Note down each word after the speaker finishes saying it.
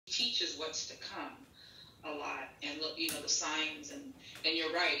teaches what's to come a lot, and look, you know, the signs, and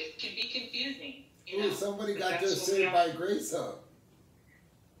you're right, it can be confusing. Ooh, somebody got their Saved by Grace up.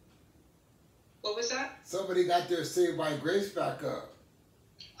 What was that? Somebody got their Saved by Grace back up.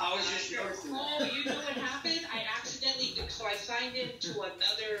 I was just noticing. Oh, you know what happened? I accidentally, so I signed in to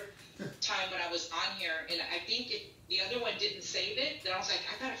another time when I was on here, and I think the other one didn't save it. Then I was like,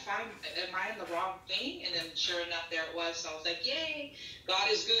 I gotta find, am I in the wrong thing? And then sure enough, there it was. So I was like, yay, God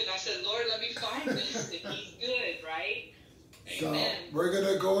is good. And I said, Lord, let me find this. And He's good, right? Amen. So we're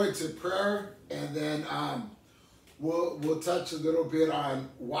gonna go into prayer, and then we'll touch a little bit on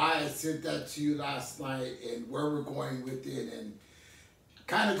why I sent that to you last night and where we're going with it, and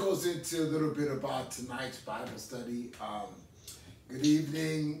kind of goes into a little bit about tonight's Bible study. Good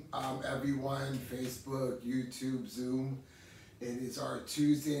evening, everyone, Facebook, YouTube, Zoom. It is our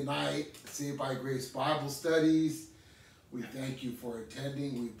Tuesday night Saved by Grace Bible studies. We thank you for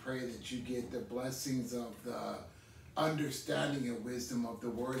attending. We pray that you get the blessings of the understanding and wisdom of the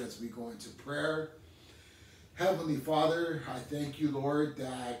Word as we go into prayer. Heavenly Father, I thank you, Lord,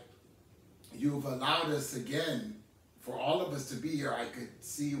 that you've allowed us again, for all of us to be here. I could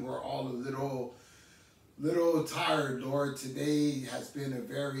see we're all a little tired, Lord. Today has been a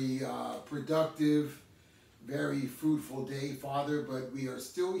very productive, very fruitful day, Father, but we are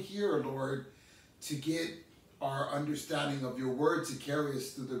still here, Lord, to get our understanding of your word to carry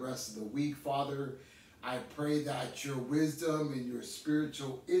us through the rest of the week, Father. I pray that your wisdom and your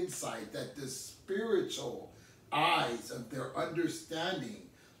spiritual insight, that the spiritual eyes of their understanding,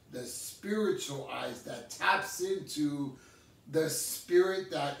 the spiritual eyes that taps into the spirit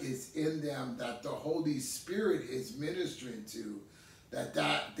that is in them, that the Holy Spirit is ministering to, that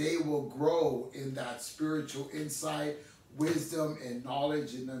they will grow in that spiritual insight, wisdom, and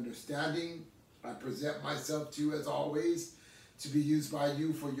knowledge and understanding. I present myself to you as always to be used by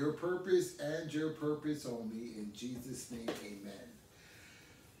you for your purpose and your purpose only. In Jesus' name,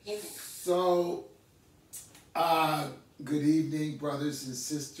 amen. So, good evening, brothers and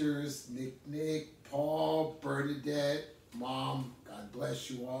sisters, Nick, Paul, Bernadette, Mom, God bless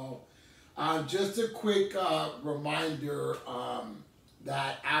you all. Just a quick reminder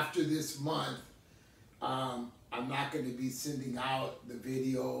that after this month, I'm not going to be sending out the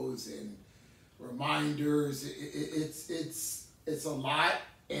videos and reminders. It's a lot,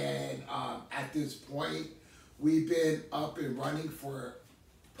 and at this point, we've been up and running for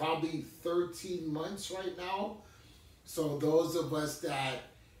probably 13 months right now. So those of us that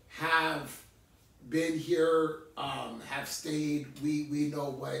have been here, have stayed, we know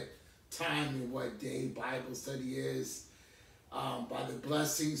what time and what day Bible study is. By the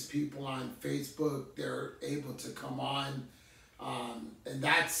blessings, people on Facebook, they're able to come on. And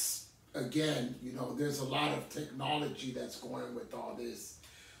that's, again, you know, there's a lot of technology that's going with all this.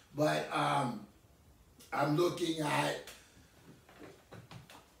 But I'm looking at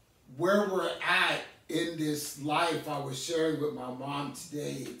where we're at in this life. I was sharing with my mom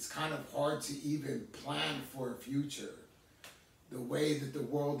today, it's kind of hard to even plan for a future. The way that the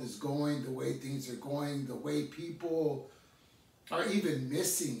world is going, the way things are going, the way people are even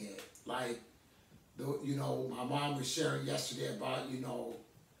missing it. Like, you know, my mom was sharing yesterday about, you know,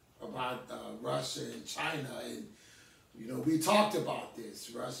 about Russia and China, and you know, we talked about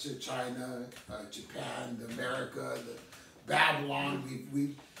this: Russia, China, Japan, America, the Babylon.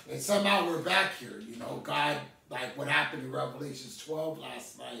 And somehow we're back here. You know, God, like what happened in Revelations 12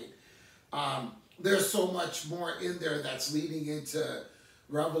 last night. There's so much more in there that's leading into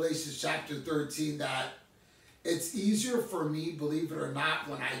Revelation chapter 13 that it's easier for me, believe it or not,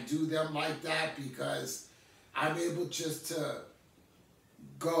 when I do them like that, because I'm able just to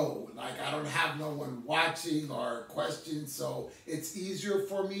go. Like, I don't have no one watching or questions, so it's easier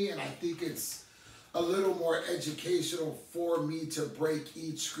for me, and I think it's a little more educational for me to break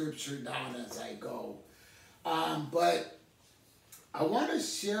each scripture down as I go. But I want to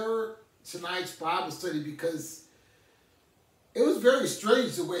share tonight's Bible study because it was very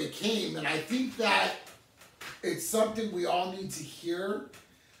strange the way it came, and I think that it's something we all need to hear.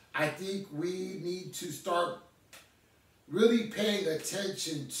 I think we need to start really paying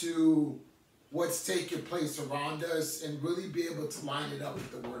attention to what's taking place around us and really be able to line it up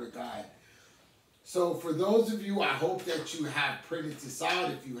with the Word of God. So for those of you, I hope that you have printed this out.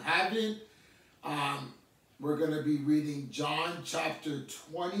 If you haven't, we're going to be reading John chapter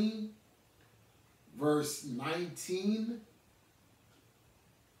 20, verse 19.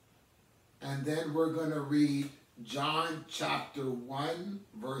 And then we're going to read John chapter 1,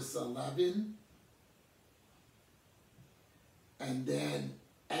 verse 11. And then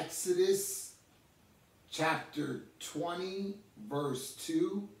Exodus chapter 20, verse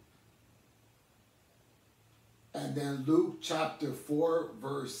 2. and then Luke chapter 4,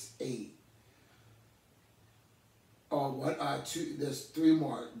 verse 8. There's 3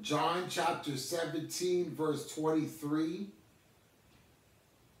 more. John chapter 17, verse 23.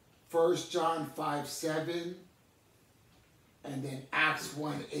 1 John 5, 7. And then Acts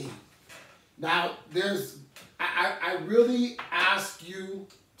 1, 8. Now, I really ask you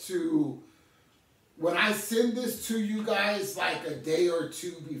to, when I send this to you guys like a day or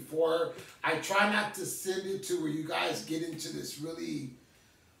two before, I try not to send it to where you guys get into this really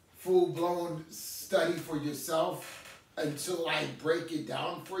full-blown study for yourself until I break it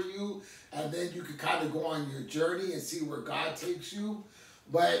down for you, and then you can kind of go on your journey and see where God takes you.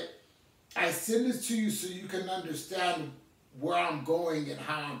 But I send this to you so you can understand where I'm going and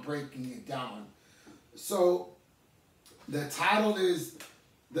how I'm breaking it down. So the title is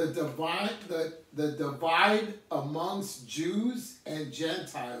the divide amongst Jews and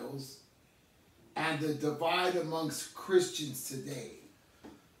Gentiles, and the divide amongst Christians today.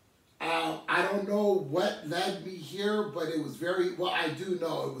 I don't know what led me here, but it was I do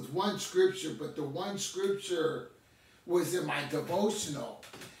know it was one scripture, but the one scripture was in my devotional.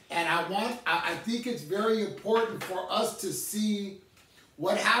 And I think it's very important for us to see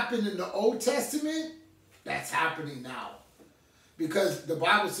what happened in the Old Testament that's happening now. Because the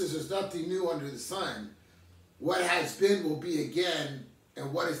Bible says there's nothing new under the sun. What has been will be again,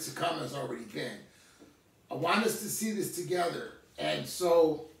 and what is to come has already been. I want us to see this together. And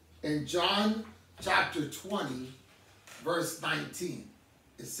so in John chapter 20, verse 19,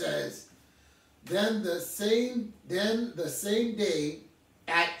 it says, Then the same day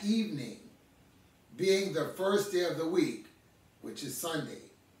at evening, being the first day of the week, which is Sunday,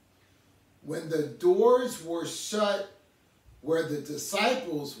 when the doors were shut where the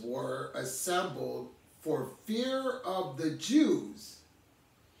disciples were assembled for fear of the Jews,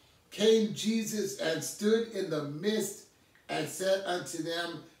 came Jesus and stood in the midst and said unto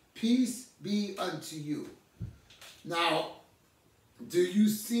them, Peace be unto you. Now, do you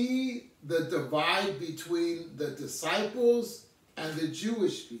see the divide between the disciples and the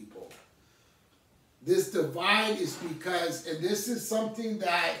Jewish people? This divide is because, and this is something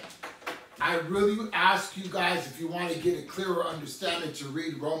that I really ask you guys, if you want to get a clearer understanding, to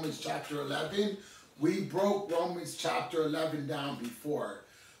read Romans chapter 11. We broke Romans chapter 11 down before.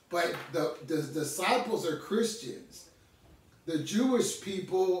 But the disciples are Christians. The Jewish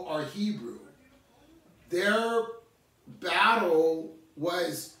people are Hebrew. Their battle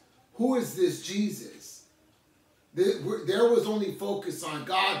was, who is this Jesus? There was only focus on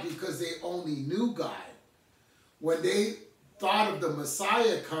God because they only knew God. When they thought of the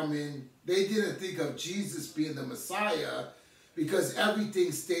Messiah coming, they didn't think of Jesus being the Messiah because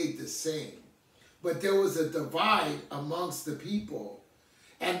everything stayed the same. But there was a divide amongst the people.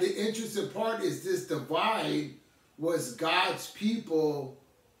 And the interesting part is this divide was God's people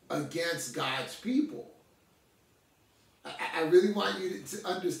against God's people. I really want you to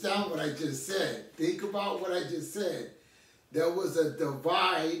understand what I just said. Think about what I just said. There was a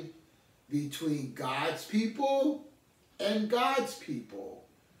divide between God's people and God's people.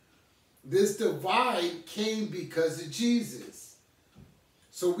 This divide came because of Jesus.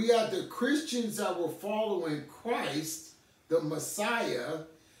 So we had the Christians that were following Christ, the Messiah,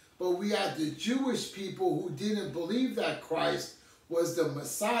 but we had the Jewish people who didn't believe that Christ was the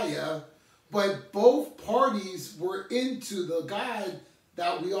Messiah, but both parties were into the God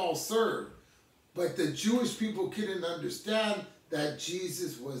that we all serve. But the Jewish people couldn't understand that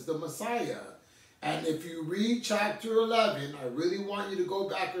Jesus was the Messiah. And if you read chapter 11, I really want you to go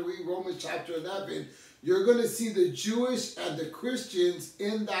back and read Romans chapter 11. You're going to see the Jewish and the Christians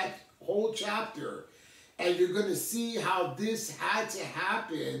in that whole chapter. And you're going to see how this had to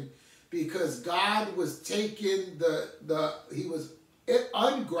happen because God was taking he was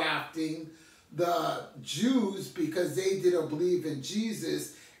ungrafting the Jews because they didn't believe in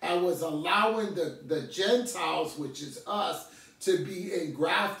Jesus, and was allowing the Gentiles, which is us, to be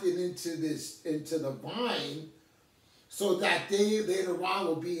engrafted into the vine, so that they later on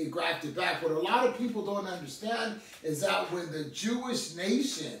will be engrafted back. What a lot of people don't understand is that when the Jewish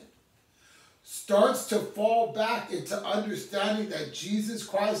nation starts to fall back into understanding that Jesus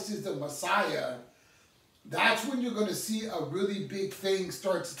Christ is the Messiah, that's when you're going to see a really big thing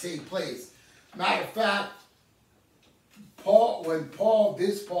start to take place. Matter of fact, Paul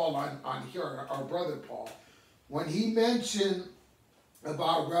on here, our brother Paul, when he mentioned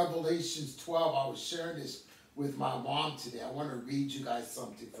about Revelations 12, I was sharing this with my mom today. I want to read you guys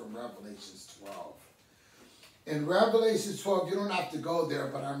something from Revelations 12. In Revelations 12, you don't have to go there,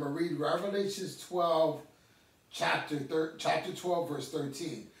 but I'm going to read Revelations 12, chapter 12, verse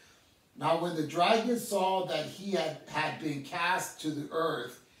 13. Now when the dragon saw that he had been cast to the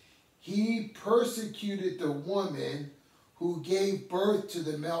earth, he persecuted the woman who gave birth to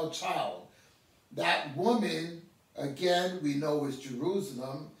the male child. That woman, again, we know is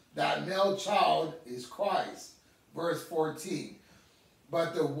Jerusalem. That male child is Christ. Verse 14.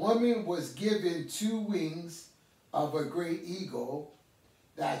 But the woman was given 2 wings of a great eagle,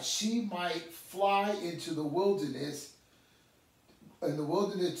 that she might fly into the wilderness,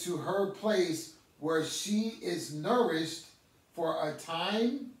 to her place where she is nourished for a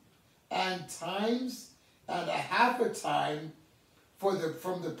time and times and a half a time from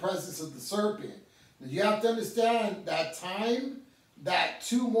the presence of the serpent. Now you have to understand that time, that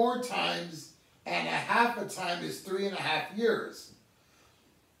 2 more times and a half a time is 3.5 years.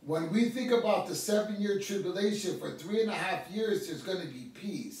 When we think about the 7-year tribulation, for 3.5 years, there's going to be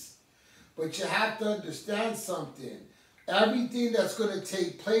peace. But you have to understand something. Everything that's going to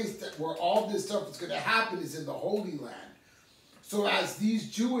take place, where all this stuff is going to happen, is in the Holy Land. So as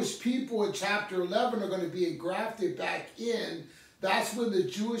these Jewish people in chapter 11 are going to be engrafted back in, that's when the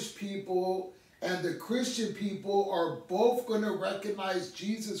Jewish people and the Christian people are both going to recognize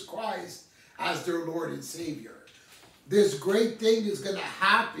Jesus Christ as their Lord and Savior. This great thing is going to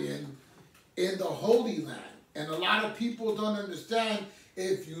happen in the Holy Land. And a lot of people don't understand.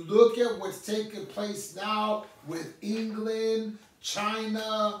 If you look at what's taking place now with England,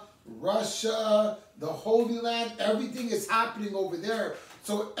 China, Russia, the Holy Land, everything is happening over there.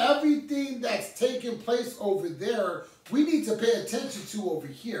 So everything that's taking place over there, we need to pay attention to over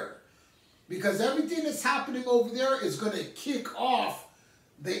here. Because everything that's happening over there is going to kick off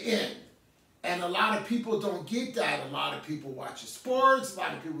the end. And a lot of people don't get that. A lot of people watching sports, a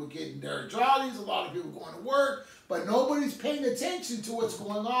lot of people getting their jollies, a lot of people going to work, but nobody's paying attention to what's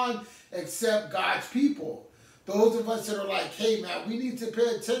going on except God's people. Those of us that are like, hey man, we need to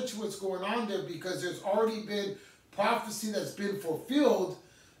pay attention to what's going on there, because there's already been prophecy that's been fulfilled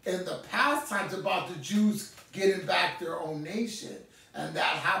in the past times about the Jews getting back their own nation. And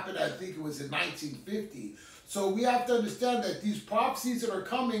that happened, I think it was in 1950. So we have to understand that these prophecies that are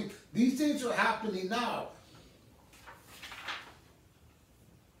coming, these things are happening now.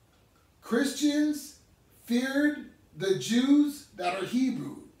 Christians feared the Jews that are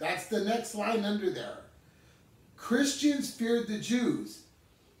Hebrew. That's the next line under there. Christians feared the Jews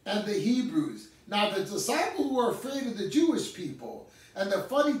and the Hebrews. Now the disciples were afraid of the Jewish people. And the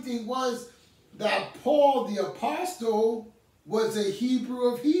funny thing was that Paul the apostle was a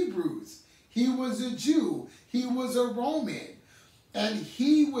Hebrew of Hebrews. He was a Jew. He was a Roman. And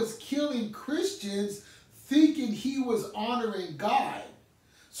he was killing Christians thinking he was honoring God.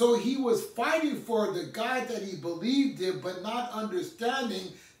 So he was fighting for the God that he believed in, but not understanding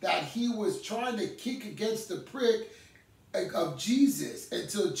that he was trying to kick against the prick of Jesus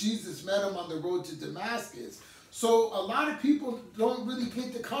until Jesus met him on the road to Damascus. So a lot of people don't really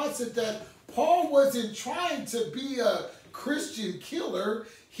get the concept that Paul wasn't trying to be a Christian killer.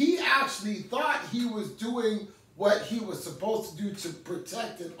 He actually thought he was doing what he was supposed to do to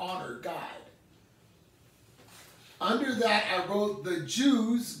protect and honor God. Under that, I wrote, the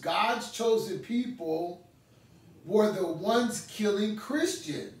Jews, God's chosen people, were the ones killing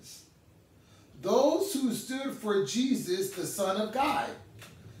Christians. Those who stood for Jesus, the Son of God.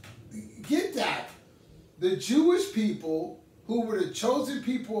 Get that. The Jewish people, who were the chosen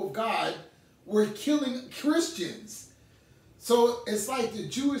people of God, were killing Christians. So it's like the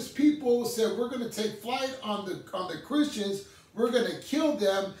Jewish people said, we're going to take flight on the Christians. We're going to kill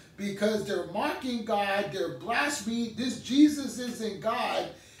them because they're mocking God. They're blaspheming. This Jesus isn't God,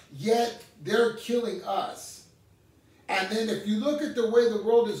 yet they're killing us. And then if you look at the way the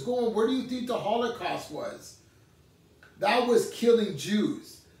world is going, where do you think the Holocaust was? That was killing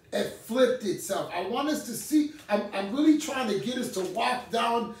Jews. It flipped itself. I want us to see, I'm really trying to get us to walk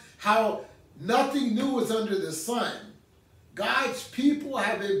down how nothing new is under the sun. God's people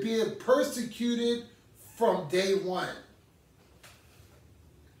have been being persecuted from day one.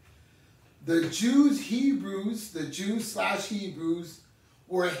 The Jews, Hebrews, the Jews/Hebrews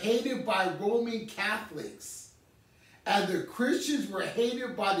were hated by Roman Catholics. And the Christians were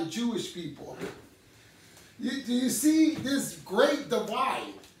hated by the Jewish people. Do you see this great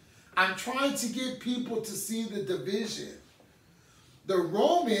divide? I'm trying to get people to see the division. The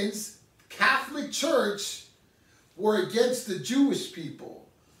Romans, Catholic Church, were against the Jewish people.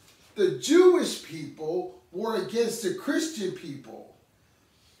 The Jewish people were against the Christian people.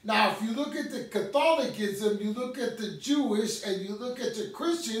 Now, if you look at the Catholicism, you look at the Jewish, and you look at the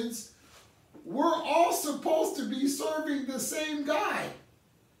Christians, we're all supposed to be serving the same God.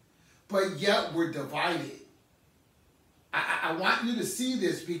 But yet we're divided. I want you to see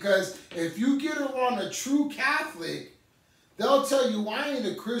this, because if you get around a true Catholic, they'll tell you, I ain't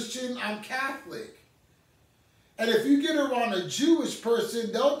a Christian, I'm Catholic. And if you get around a Jewish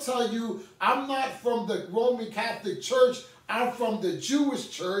person, they'll tell you, I'm not from the Roman Catholic Church, I'm from the Jewish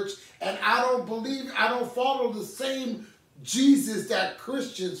church, and I don't follow the same Jesus that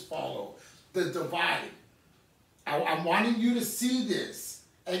Christians follow, the divide. I'm wanting you to see this.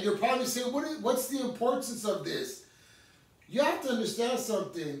 And you're probably saying, what's the importance of this? You have to understand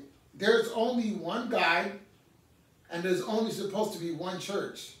something. There's only one God, and there's only supposed to be one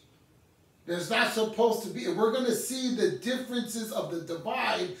church. There's not supposed to be. We're going to see the differences of the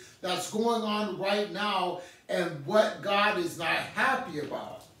divide that's going on right now and what God is not happy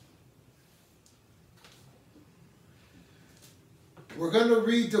about. We're going to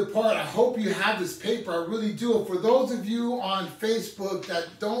read the part. I hope you have this paper. I really do. For those of you on Facebook that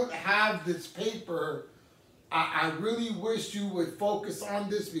don't have this paper, I really wish you would focus on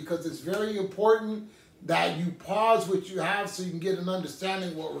this, because it's very important that you pause what you have so you can get an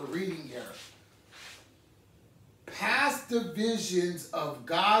understanding of what we're reading here. Past divisions of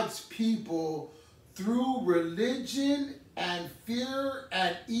God's people through religion and fear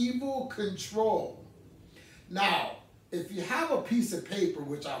and evil control. Now, if you have a piece of paper,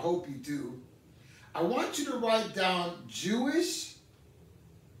 which I hope you do, I want you to write down Jewish,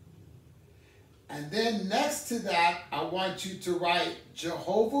 and then next to that, I want you to write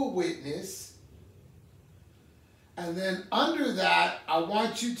Jehovah's Witness, and then under that, I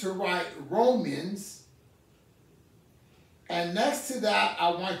want you to write Romans, and next to that,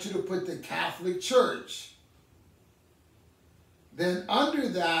 I want you to put the Catholic Church. Then under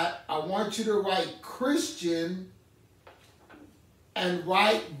that, I want you to write Christian and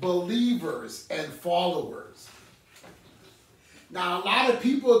write believers and followers. Now, a lot of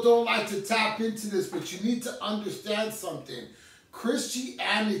people don't like to tap into this, but you need to understand something.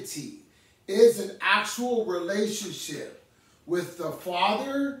 Christianity is an actual relationship with the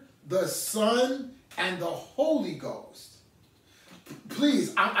Father, the Son, and the Holy Ghost.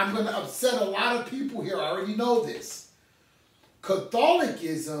 Please, I'm going to upset a lot of people here. I already know this.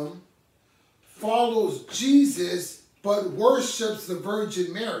 Catholicism follows Jesus but worships the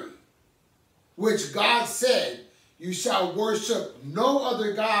Virgin Mary, which God said, you shall worship no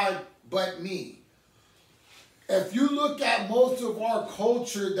other God but me. If you look at most of our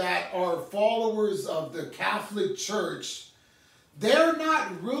culture that are followers of the Catholic Church, they're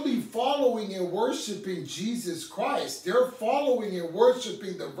not really following and worshiping Jesus Christ. They're following and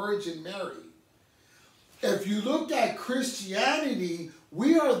worshiping the Virgin Mary. If you look at Christianity,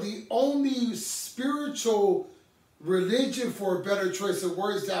 we are the only spiritual religion, for a better choice of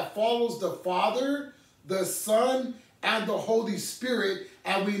words, that follows the Father, the Son, and the Holy Spirit,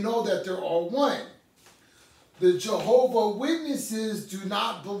 and we know that they're all one. The Jehovah's Witnesses do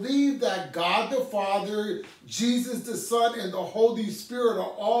not believe that God the Father, Jesus the Son, and the Holy Spirit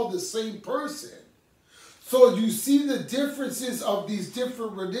are all the same person. So you see the differences of these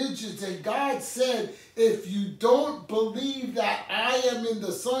different religions, and God said, if you don't believe that I am in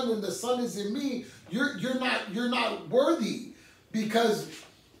the Son and the Son is in me, you're not worthy, because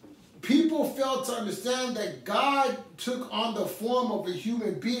people fail to understand that God took on the form of a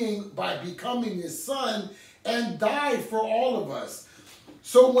human being by becoming his Son and died for all of us.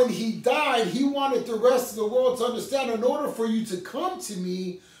 So when he died, he wanted the rest of the world to understand, in order for you to come to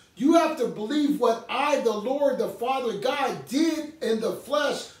me, you have to believe what I, the Lord, the Father God, did in the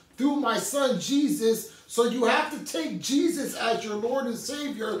flesh through my Son Jesus. So you have to take Jesus as your Lord and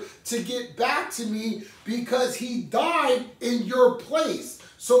Savior to get back to me, because he died in your place.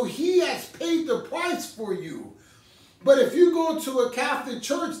 So he has paid the price for you. But if you go to a Catholic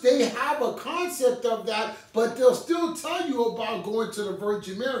church, they have a concept of that, but they'll still tell you about going to the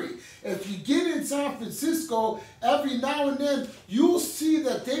Virgin Mary. If you get in San Francisco, every now and then, you'll see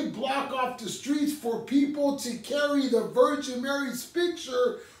that they block off the streets for people to carry the Virgin Mary's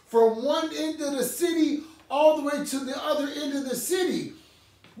picture from one end of the city all the way to the other end of the city.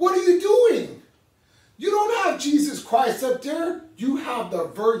 What are you doing? You don't have Jesus Christ up there. You have the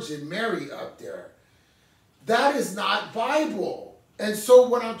Virgin Mary up there. That is not Bible. And so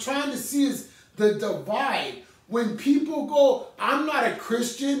what I'm trying to see is the divide. When people go, I'm not a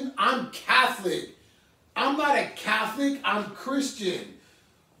Christian, I'm Catholic. I'm not a Catholic, I'm Christian.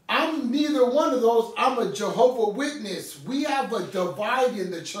 I'm neither one of those. I'm a Jehovah's Witness. We have a divide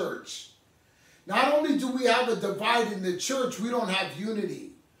in the church. Not only do we have a divide in the church, we don't have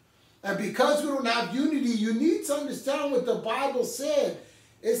unity. And because we don't have unity, you need to understand what the Bible said.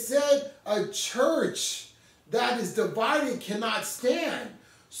 It said a church that is divided cannot stand.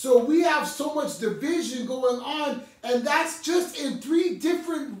 So we have so much division going on, and that's just in 3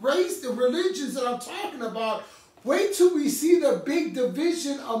 different races and religions that I'm talking about. Wait till we see the big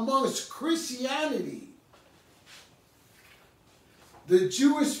division amongst Christianity. The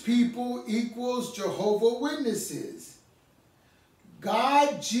Jewish people equals Jehovah's Witnesses.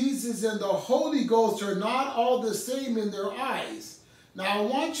 God, Jesus, and the Holy Ghost are not all the same in their eyes. Now I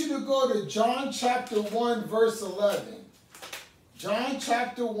want you to go to John chapter 1 verse 11. John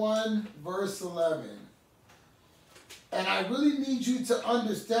chapter 1 verse 11. And I really need you to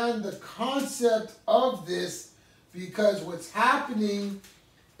understand the concept of this, because what's happening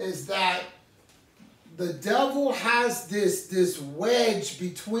is that the devil has this wedge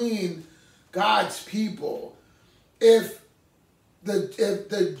between God's people. If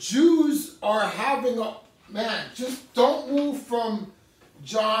the Jews are having a, man, just don't move from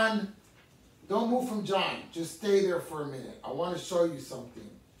John. Don't move from John. Just stay there for a minute. I want to show you something.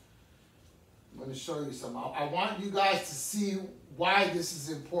 I'm going to show you something. I want you guys to see why this is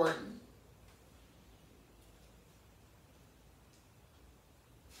important.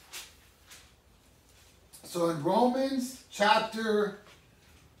 So in Romans chapter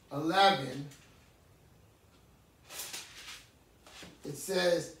 11, it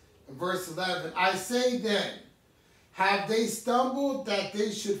says in verse 11, I say then, have they stumbled that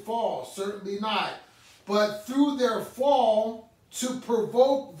they should fall? Certainly not. But through their fall, to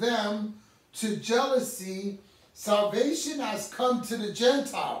provoke them to jealousy, salvation has come to the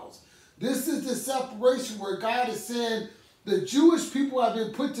Gentiles. This is the separation where God is saying the Jewish people have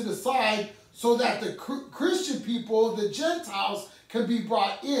been put to the side so that the Christian people, the Gentiles, can be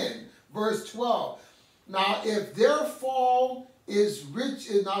brought in. Verse 12. Now, if their fall is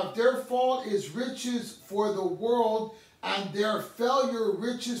riches for the world, and their failure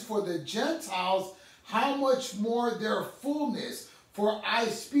riches for the Gentiles, how much more their fullness? For I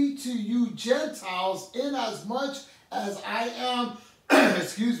speak to you Gentiles, inasmuch as I am,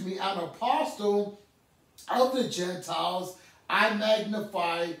 excuse me, an apostle of the Gentiles, I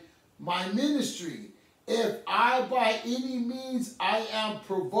magnify my ministry. If I by any means I am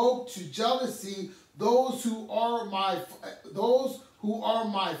provoked to jealousy, those who are my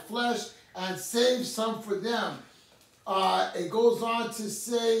flesh, and save some for them. It goes on to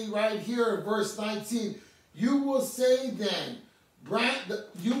say right here in verse 19, you will say then,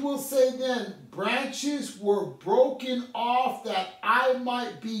 branches were broken off that I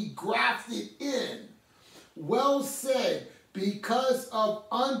might be grafted in. Well said, because of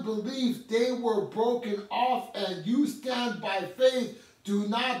unbelief they were broken off, and you stand by faith. Do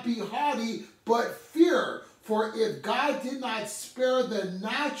not be haughty, but fear. For if God did not spare the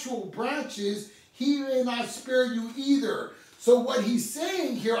natural branches, he may not spare you either. So what he's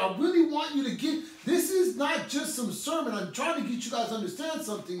saying here, I really want you to get, this is not just some sermon. I'm trying to get you guys to understand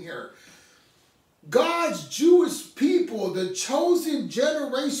something here. God's Jewish people, the chosen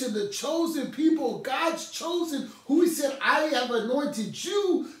generation, the chosen people, God's chosen, who he said, I have anointed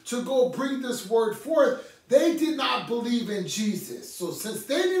you to go bring this word forth. They did not believe in Jesus. So since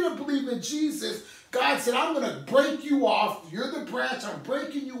they didn't believe in Jesus, God said, I'm going to break you off. You're the branch. I'm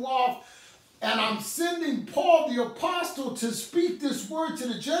breaking you off. And I'm sending Paul the apostle to speak this word to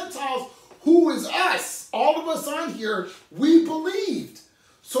the Gentiles, who is us. All of us on here, we believed.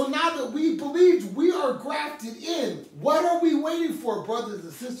 So now that we believed, we are grafted in. What are we waiting for, brothers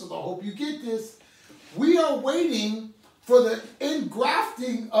and sisters? I hope you get this. We are waiting for the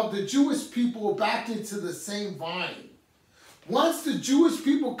engrafting of the Jewish people back into the same vine. Once the Jewish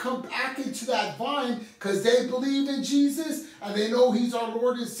people come back into that vine because they believe in Jesus and they know he's our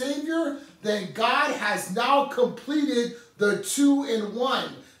Lord and Savior, then God has now completed the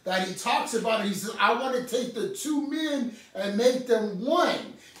 2-in-1 that he talks about. He says, I want to take the 2 men and make them one.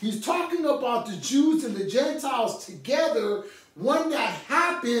 He's talking about the Jews and the Gentiles together. When that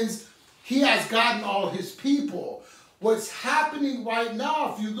happens, he has gotten all his people. What's happening right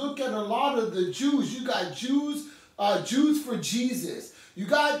now, if you look at a lot of the Jews, you got Jews for Jesus. You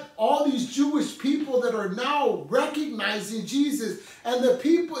got all these Jewish people that are now recognizing Jesus. And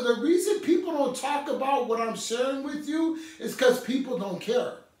the reason people don't talk about what I'm sharing with you is because people don't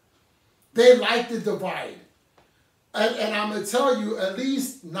care. They like the divide. And I'm going to tell you, at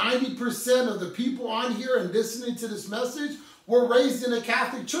least 90% of the people on here and listening to this message were raised in a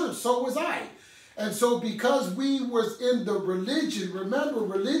Catholic church. So was I. And so because we was in the religion, remember,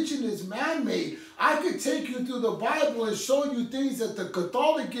 religion is man-made. I could take you through the Bible and show you things that the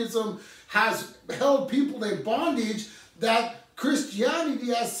Catholicism has held people in bondage that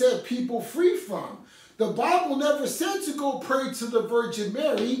Christianity has set people free from. The Bible never said to go pray to the Virgin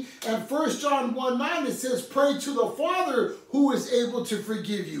Mary. And 1 John 1:9, it says, pray to the Father who is able to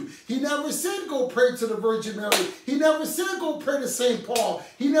forgive you. He never said go pray to the Virgin Mary. He never said go pray to St. Paul.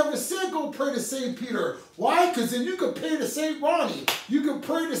 He never said go pray to St. Peter. Why? Because then you could pray to St. Ronnie. You could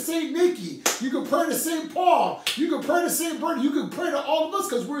pray to St. Nikki. You could pray to St. Paul. You could pray to St. Bernard. You could pray to all of us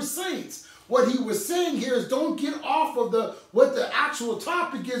because we're saints. What he was saying here is don't get off of what the actual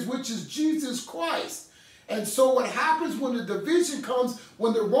topic is, which is Jesus Christ. And so what happens when the division comes,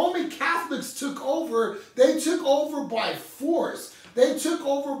 when the Roman Catholics took over, they took over by force. They took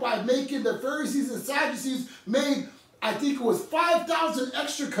over by making the Pharisees and Sadducees made, I think it was 5,000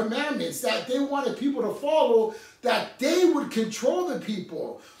 extra commandments that they wanted people to follow, that they would control the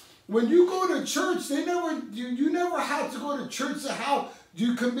people. When you go to church, you never had to go to church to have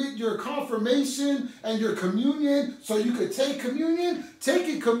you commit your confirmation and your communion so you could take communion.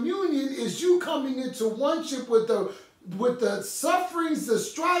 Taking communion is you coming into oneship with the sufferings, the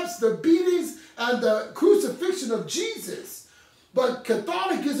stripes, the beatings, and the crucifixion of Jesus. But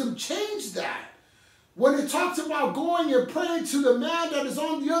Catholicism changed that. When it talks about going and praying to the man that is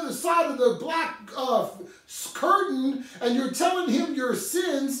on the other side of the black curtain and you're telling him your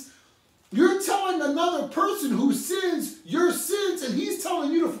sins, you're telling another person who sins your sins, and he's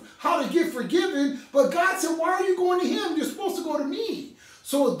telling you how to get forgiven. But God said, why are you going to him? You're supposed to go to me.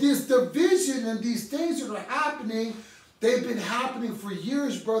 So this division and these things that are happening, they've been happening for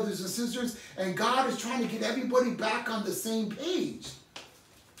years, brothers and sisters, and God is trying to get everybody back on the same page.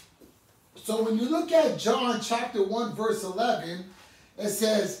 So when you look at John chapter 1, verse 11, it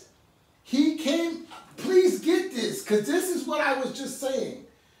says, he came, please get this, because this is what I was just saying.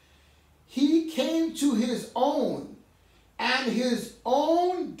 He came to his own, and his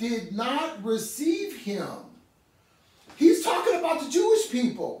own did not receive him. He's talking about the Jewish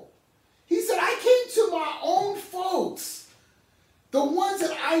people. He said, I came to my own folks, the ones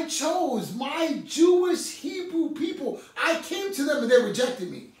that I chose, my Jewish Hebrew people. I came to them and they rejected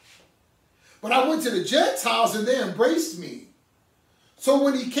me. But I went to the Gentiles and they embraced me. So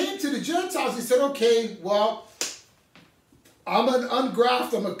when he came to the Gentiles, he said, okay, well, I'm going to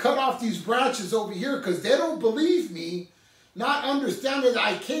ungraft, I'm going to cut off these branches over here because they don't believe me, not understanding that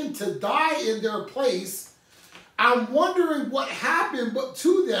I came to die in their place. I'm wondering what happened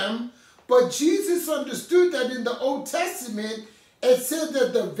to them, but Jesus understood that in the Old Testament, it said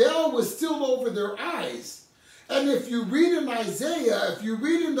that the veil was still over their eyes. And if you read in Isaiah, if you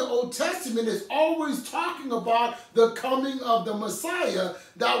read in the Old Testament, it's always talking about the coming of the Messiah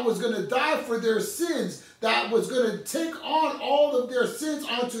that was going to die for their sins, that was going to take on all of their sins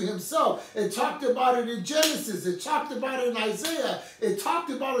onto himself. It talked about it in Genesis. It talked about it in Isaiah. It talked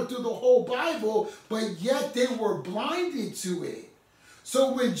about it through the whole Bible, but yet they were blinded to it.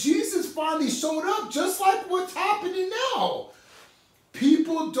 So when Jesus finally showed up, just like what's happening now,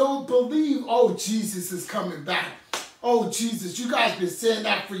 people don't believe, oh, Jesus is coming back. Oh, Jesus, you guys been saying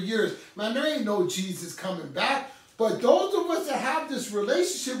that for years. Man, there ain't no Jesus coming back. But those of us that have this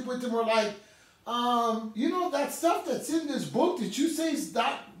relationship with him are like, you know, that stuff that's in this book that you say is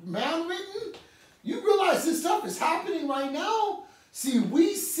not man-written? You realize this stuff is happening right now? See,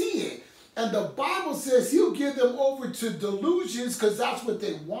 we see it. And the Bible says he'll give them over to delusions because that's what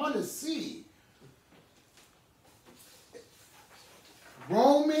they want to see.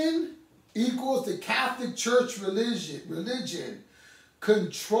 Roman equals the Catholic Church religion,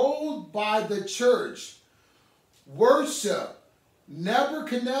 controlled by the church. Worship,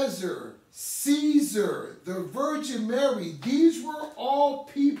 Nebuchadnezzar, Caesar, the Virgin Mary, these were all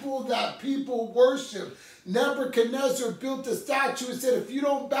people that people worship. Nebuchadnezzar built a statue and said, if you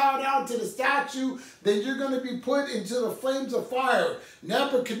don't bow down to the statue, then you're going to be put into the flames of fire.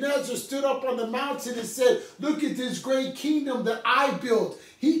 Nebuchadnezzar stood up on the mountain and said, look at this great kingdom that I built.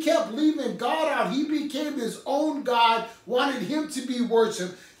 He kept leaving God out. He became his own God, wanted him to be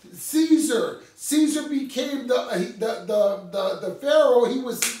worshipped. Caesar became the Pharaoh. He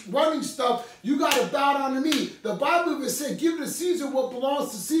was running stuff. You got to bow down to me. The Bible even said, give to Caesar what belongs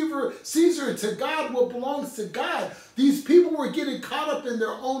to Caesar, and to God what belongs to God. These people were getting caught up in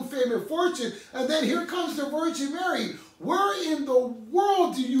their own fame and fortune. And then here comes the Virgin Mary. Where in the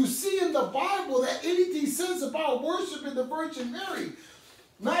world do you see in the Bible that anything says about worshiping the Virgin Mary?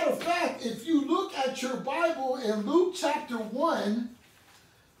 Matter of fact, if you look at your Bible in Luke chapter 1,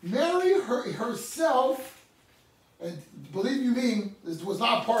 Mary herself, and believe you me, this was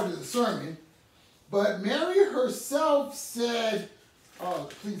not part of the sermon, but Mary herself said, oh,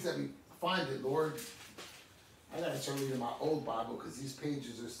 please let me find it, Lord. I got to start reading my old Bible because these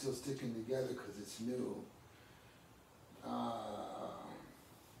pages are still sticking together because it's new.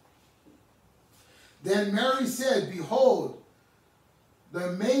 Then Mary said, behold,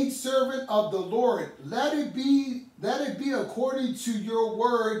 the maidservant of the Lord, let it be according to your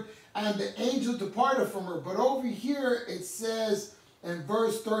word. And the angel departed from her. But over here it says in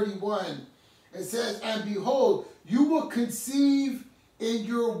verse 31, it says, and behold, you will conceive in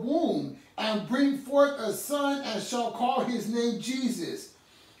your womb and bring forth a son, and shall call his name Jesus.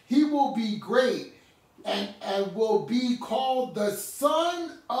 He will be great and will be called the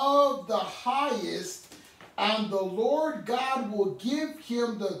Son of the Highest, and the Lord God will give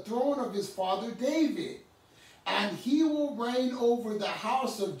him the throne of his father David, and he will reign over the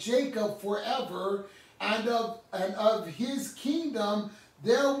house of Jacob forever, and of his kingdom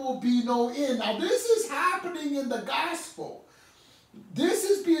there will be no end. Now this is happening in the gospel. This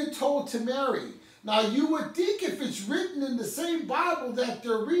is being told to Mary. Now you would think if it's written in the same Bible that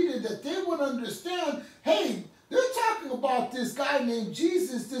they're reading, that they would understand, hey, they're talking about this guy named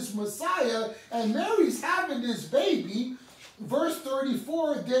Jesus, this Messiah, and Mary's having this baby. Verse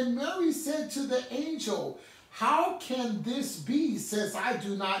 34, then Mary said to the angel, how can this be, since I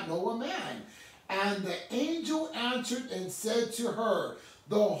do not know a man? And the angel answered and said to her,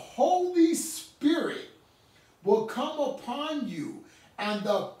 the Holy Spirit will come upon you, and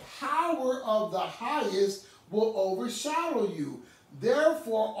the power of the highest will overshadow you.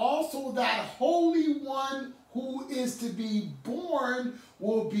 Therefore also that Holy One who is to be born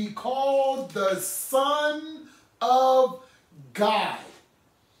will be called the Son of God.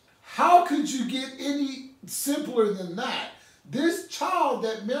 How could you get any simpler than that? This child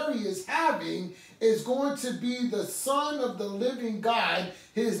that Mary is having is going to be the Son of the living God.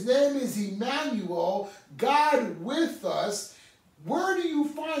 His name is Emmanuel, God with us. Where do you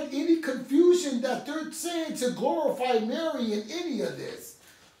find any confusion that they're saying to glorify Mary in any of this?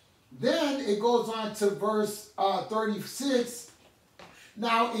 Then it goes on to verse 36.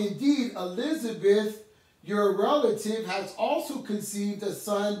 Now indeed, Elizabeth, your relative, has also conceived a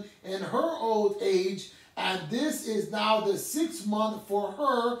son in her old age, and this is now the 6th month for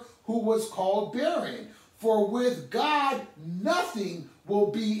her who was called barren. For with God nothing will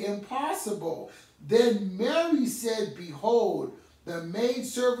be impossible. Then Mary said, behold, the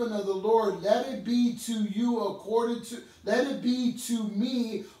maidservant of the Lord, let it be to me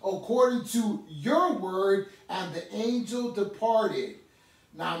according to your word. And the angel departed.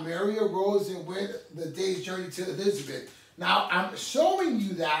 Now Mary arose and went the day's journey to Elizabeth. Now I'm showing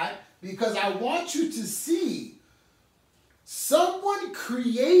you that because I want you to see someone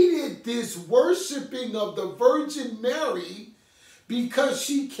created this worshiping of the Virgin Mary because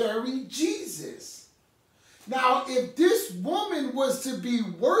she carried Jesus. Now, if this woman was to be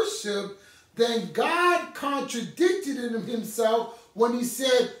worshipped, then God contradicted in himself when he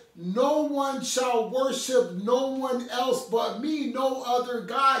said, no one shall worship no one else but me. No other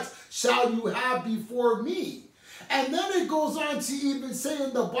gods shall you have before me. And then it goes on to even say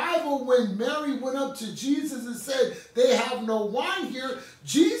in the Bible, when Mary went up to Jesus and said, they have no wine here,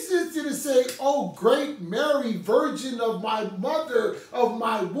 Jesus didn't say, oh, great Mary, virgin of my mother, of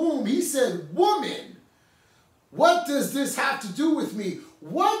my womb. He said, woman, what does this have to do with me?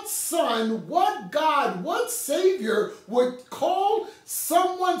 What son, what God, what Savior would call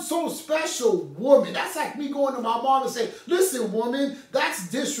someone so special woman? That's like me going to my mom and saying, listen, woman, that's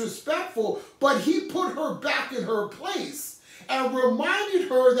disrespectful. But he put her back in her place and reminded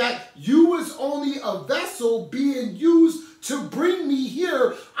her that you was only a vessel being used to bring me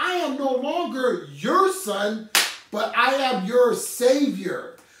here. I am no longer your son, but I am your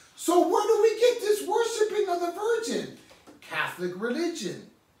Savior. So where do we get this worshiping of the Virgin? Catholic religion.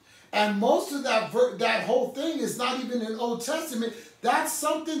 And most of that whole thing is not even in Old Testament. That's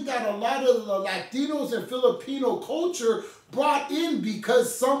something that a lot of the Latinos and Filipino culture brought in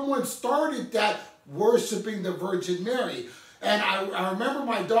because someone started that worshiping the Virgin Mary. And I remember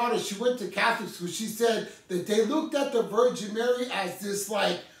my daughter, she went to Catholic school. She said that they looked at the Virgin Mary as this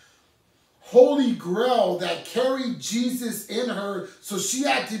like Holy Grail that carried Jesus in her, so she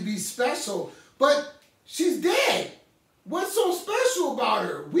had to be special. But she's dead. What's so special about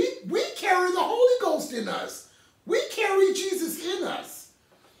her? We carry the Holy Ghost in us. We carry Jesus in us.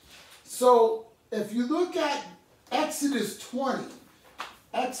 So if you look at Exodus 20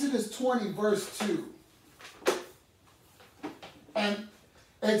 verse 2. And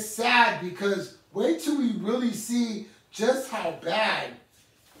it's sad because wait till we really see just how bad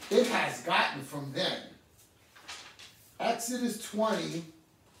it has gotten from then. Exodus 20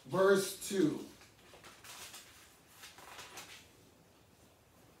 verse 2.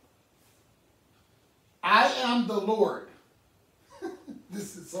 I am the Lord.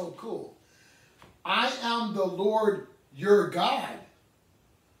 This is so cool. I am the Lord your God,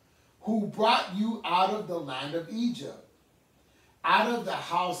 who brought you out of the land of Egypt, out of the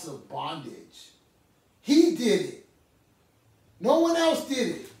house of bondage. He did it. No one else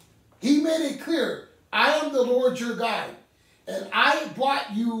did it. He made it clear, I am the Lord your God, and I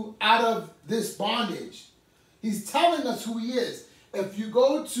brought you out of this bondage. He's telling us who he is. If you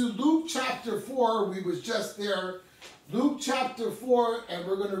go to Luke chapter 4, we was just there, Luke chapter 4, and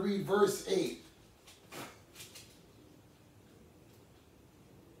we're going to read verse 8.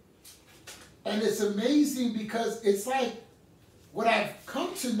 And it's amazing because it's like, what I've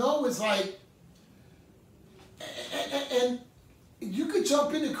come to know is like, and you could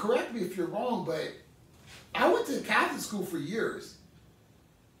jump in and correct me if you're wrong, but I went to Catholic school for years.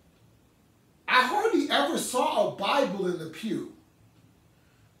 I hardly ever saw a Bible in the pew,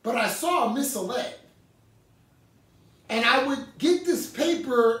 but I saw a missalette. And I would get this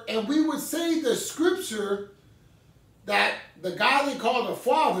paper and we would say the scripture that the guy they called a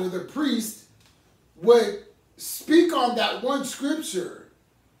father, the priest, would speak on that one scripture.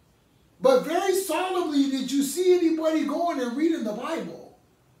 But very solemnly did you see anybody going and reading the Bible.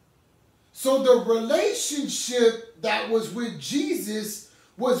 So the relationship that was with Jesus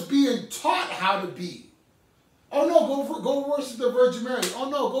was being taught how to be. Oh no, go worship the Virgin Mary. Oh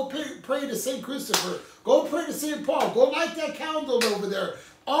no, go pray to St. Christopher. Go pray to St. Paul. Go light that candle over there.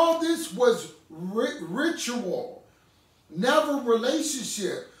 All this was ritual, never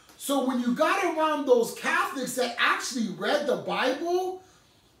relationship. So when you got around those Catholics that actually read the Bible,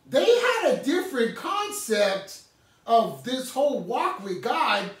 they had a different concept of this whole walk with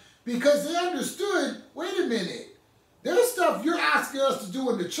God because they understood, wait a minute, there's stuff you're asking us to do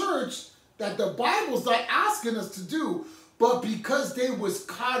in the church that the Bible's not asking us to do. But because they was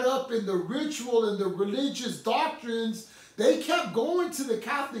caught up in the ritual and the religious doctrines, they kept going to the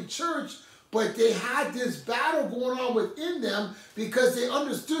Catholic Church, but they had this battle going on within them because they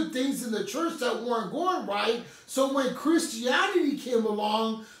understood things in the church that weren't going right. So when Christianity came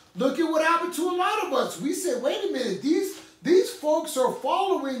along, look at what happened to a lot of us. We said, wait a minute, these folks are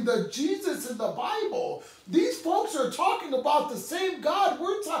following the Jesus in the Bible. These folks are talking about the same God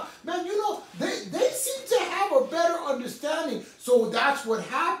we're talking. Man, you know, they seem to have a better understanding. So that's what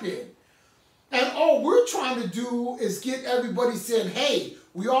happened. And all we're trying to do is get everybody saying, hey,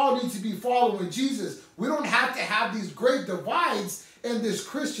 we all need to be following Jesus. We don't have to have these great divides in this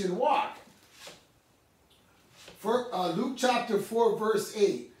Christian walk. For Luke chapter 4, verse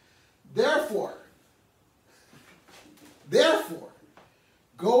 8. Therefore,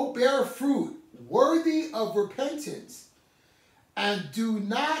 go bear fruit worthy of repentance, and do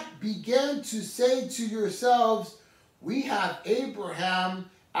not begin to say to yourselves, we have Abraham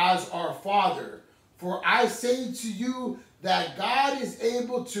as our father. For I say to you that God is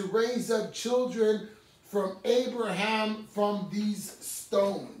able to raise up children from Abraham from these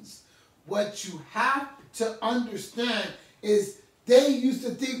stones. What you have to understand is they used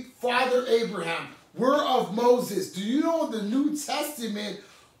to think Father Abraham. We're of Moses. Do you know in the New Testament,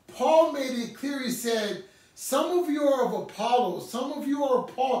 Paul made it clear. He said, some of you are of Apollos, some of you are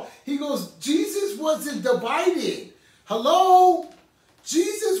of Paul. He goes, Jesus wasn't divided. Hello?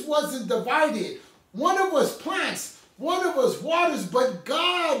 Jesus wasn't divided. One of us plants, one of us waters, but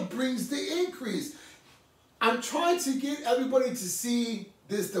God brings the increase. I'm trying to get everybody to see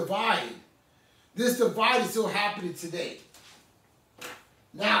this divide. This divide is still happening today.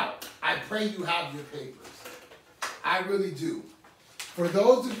 Now, I pray you have your papers. I really do. For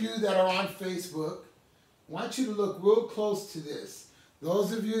those of you that are on Facebook, I want you to look real close to this.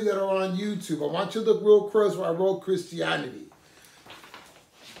 Those of you that are on YouTube, I want you to look real close where I wrote Christianity.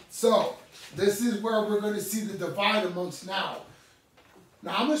 So, this is where we're going to see the divide amongst now.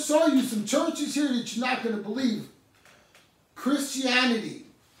 Now, I'm going to show you some churches here that you're not going to believe. Christianity.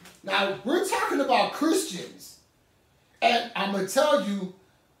 Now, we're talking about Christians. And I'm going to tell you,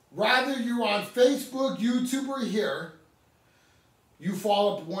 rather you're on Facebook, YouTube, or here, you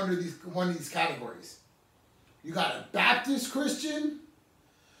fall up one of these categories. You got a Baptist Christian,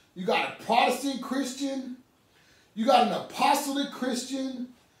 you got a Protestant Christian, you got an Apostolic Christian,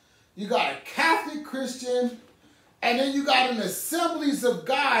 you got a Catholic Christian, and then you got an Assemblies of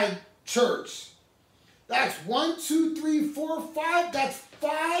God church. That's 1, 2, 3, 4, 5. That's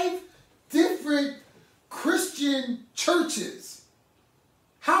 5 different Christian churches.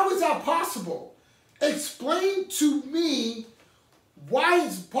 How is that possible? Explain to me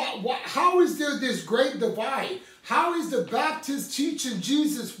how is there this great divide? How is the Baptist teaching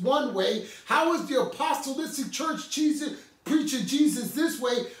Jesus one way? How is the Apostolic Church preaching Jesus this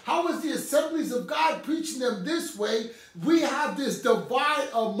way? How is the Assemblies of God preaching them this way? We have this divide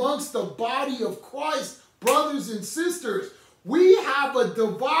amongst the body of Christ, brothers and sisters. We have a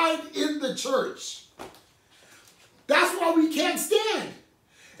divide in the church. That's why we can't stand.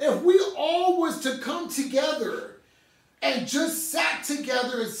 If we all was to come together and just sat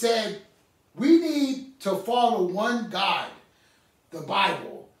together and said, we need to follow one God, the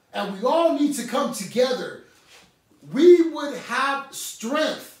Bible, and we all need to come together, we would have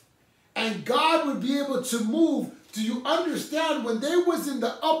strength and God would be able to move. Do you understand? When they was in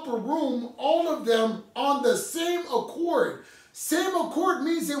the upper room, all of them on the same accord. Same accord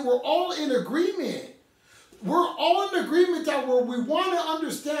means they were all in agreement. We're all in agreement that we want to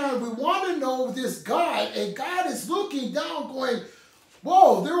understand, we want to know this God, and God is looking down going,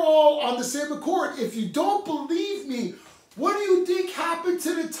 whoa, they're all on the same accord. If you don't believe me, what do you think happened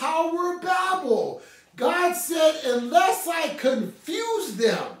to the Tower of Babel? God said, unless I confuse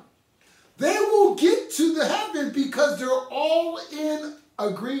them, they will get to the heaven because they're all in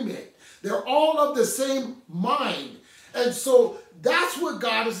agreement. They're all of the same mind. And so that's what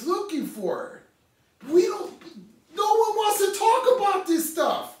God is looking for. No one wants to talk about this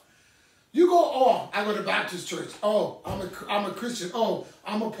stuff. You go, oh, I go to Baptist church. Oh, I'm a Christian. Oh,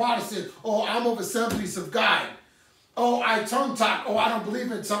 I'm a Protestant. Oh, I'm of Assemblies of God. Oh, I tongue talk. Oh, I don't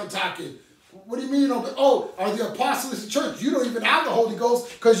believe in tongue talking. What do you mean? Oh, are the apostles in church? You don't even have the Holy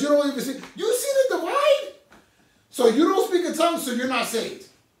Ghost because you don't even see. You see the divide? So you don't speak in tongues, so you're not saved.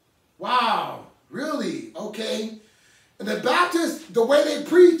 Wow, really? Okay. And the Baptists, the way they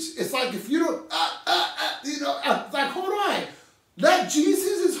preach, it's like if you don't, it's like, hold on. Let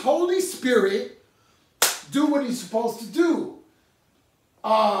Jesus' Holy Spirit do what he's supposed to do.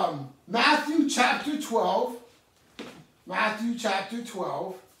 Matthew chapter 12. Matthew chapter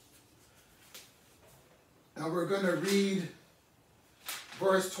 12. And we're going to read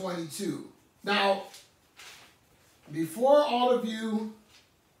verse 22. Now, before all of you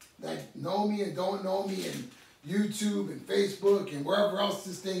that know me and don't know me and YouTube and Facebook and wherever else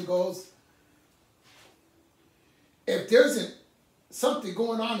this thing goes, if there's something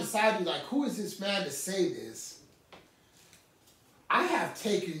going on inside you, like, who is this man to say this? I have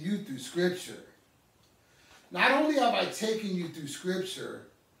taken you through Scripture. Not only have I taken you through Scripture,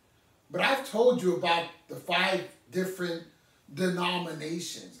 but I've told you about the 5 different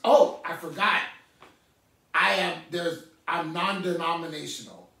denominations. Oh, I forgot. I'm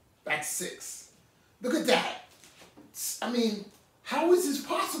non-denominational. That's 6. Look at that. I mean, how is this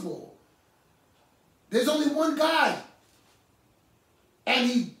possible? There's only one God.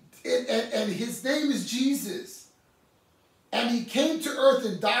 And his name is Jesus. And he came to earth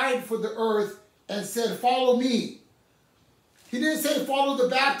and died for the earth and said, follow me. He didn't say follow the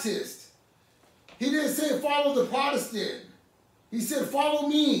Baptist. He didn't say follow the Protestant. He said follow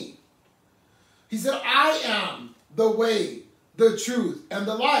me. He said I am the way, the truth, and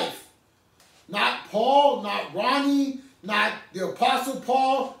the life. Not Paul, not Ronnie, not the Apostle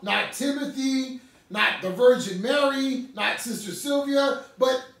Paul, not Timothy, not the Virgin Mary, not Sister Sylvia,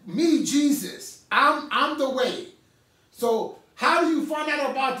 but me, Jesus. I'm the way. So how do you find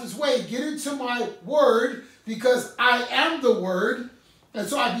out about this way? Get into my word, because I am the word. And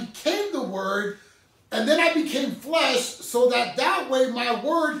so I became the word, and then I became flesh, so that way my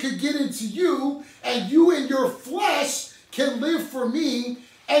word could get into you, and you and your flesh can live for me.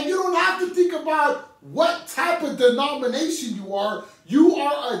 And you don't have to think about what type of denomination you are. You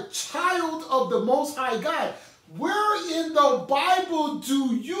are a child of the Most High God. Where in the Bible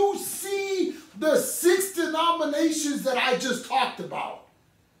do you see the 6 denominations that I just talked about?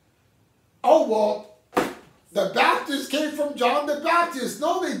 Oh, well, the Baptists came from John the Baptist.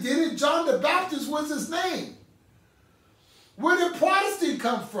 No, they didn't. John the Baptist was his name. Where did Protestant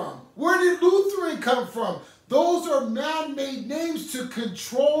come from? Where did Lutheran come from? Those are man-made names to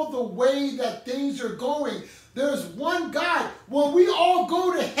control the way that things are going. There's one God. When we all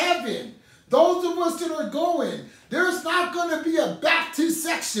go to heaven, those of us that are going, there's not going to be a Baptist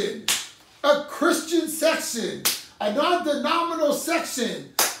section, a Christian section, a non-denominational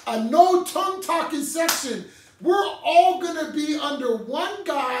section, a no tongue-talking section. We're all going to be under one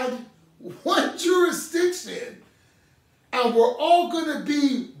God, one jurisdiction, and we're all going to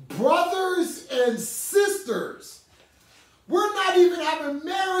be brothers and sisters. We're not even having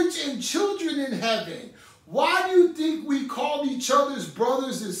marriage and children in heaven. Why do you think we call each other's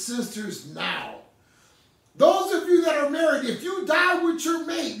brothers and sisters now? Those of you that are married, if you die with your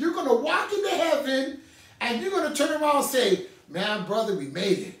mate, you're going to walk into heaven and you're going to turn around and say, man, brother, we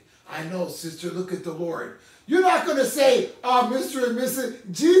made it. I know, sister, look at the Lord. You're not going to say, oh, Mr. and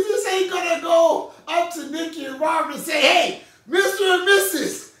Mrs. Jesus ain't going to go up to Nikki and Robert and say, hey, Mr. and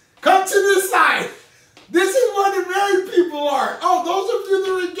Mrs., come to this side. This is where the married people are. Oh, those of you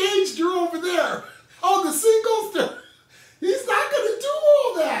that are engaged, you're over there. Oh, the singles, He's not going to do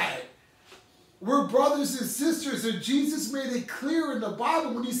all that. We're brothers and sisters, and Jesus made it clear in the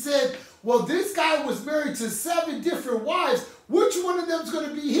Bible when he said, well, this guy was married to 7 different wives. Which one of them is going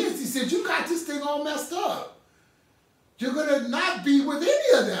to be his? He said, you got this thing all messed up. You're going to not be with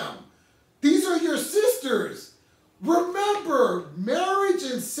any of them. These are your sisters. Remember, marriage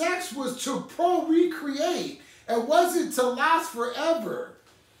and sex was to recreate. It wasn't to last forever.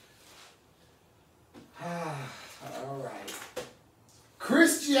 All right.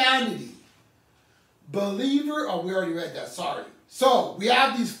 Christianity. Believer, oh, we already read that, sorry. So, we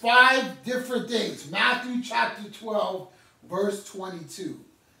have these 5 different things. Matthew chapter 12, verse 22.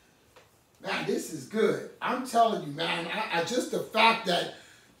 Man, this is good. I'm telling you, man, I just the fact that,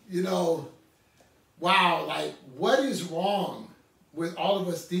 you know, wow, like, what is wrong with all of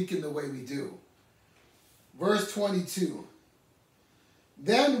us thinking the way we do? Verse 22.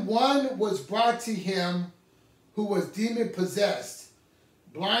 Then one was brought to him who was demon-possessed,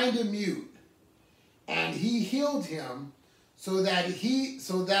 blind and mute, and he healed him so that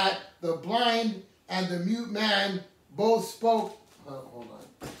the blind and the mute man both spoke. Hold on.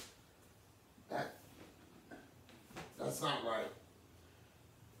 That's not right.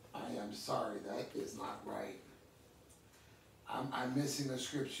 I am sorry, that is not right. I'm missing a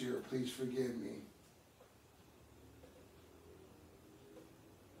scripture. Please forgive me.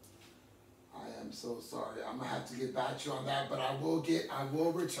 I am so sorry. I'm going to have to get back to you on that, but I will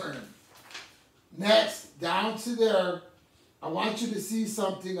return. Next, down to there, I want you to see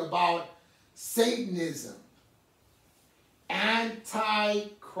something about Satanism.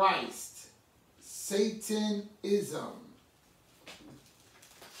 Antichrist. Satanism.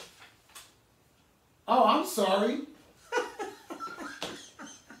 Oh, I'm sorry.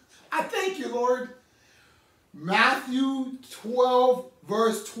 I thank you, Lord. Matthew 12,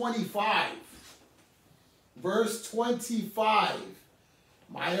 verse 25. Verse 25.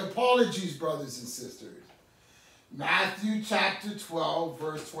 My apologies, brothers and sisters. Matthew chapter 12,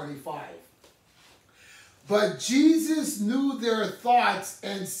 verse 25. But Jesus knew their thoughts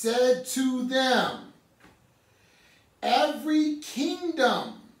and said to them, every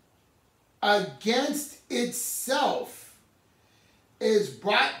kingdom against itself is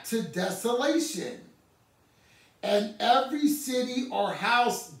brought to desolation, and every city or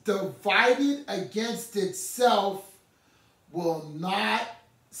house divided against itself will not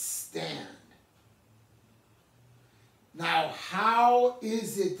stand. Now, how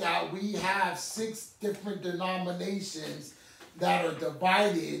is it that we have 6 different denominations that are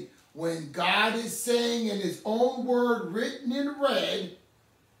divided when God is saying in his own word written in red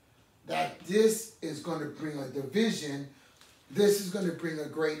that this is going to bring a division, this is going to bring a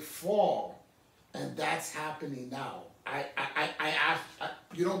great fall, and that's happening now.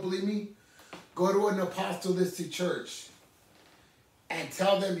 You don't believe me? Go to an apostolistic church and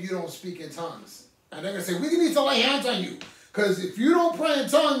tell them you don't speak in tongues. And they're going to say, we need to lay hands on you. Because if you don't pray in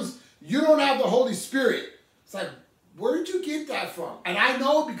tongues, you don't have the Holy Spirit. It's like, where did you get that from? And I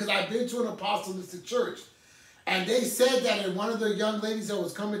know because I've been to an apostolistic church. And they said that one of the young ladies that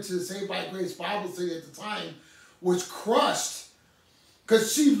was coming to the Saved by Grace Bible study at the time was crushed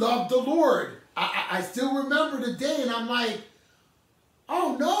because she loved the Lord. I still remember the day, and I'm like,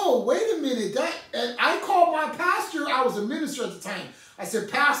 oh no, wait a minute. And I called my pastor. I was a minister at the time. I said,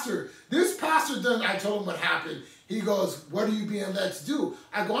 Pastor, this pastor done, I told him what happened. He goes, what are you being led to do?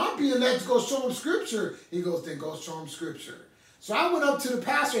 I go, I'm being led to go show him scripture. He goes, then go show him scripture. So I went up to the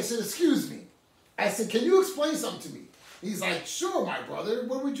pastor. I said, excuse me. I said, can you explain something to me? He's like, sure, my brother.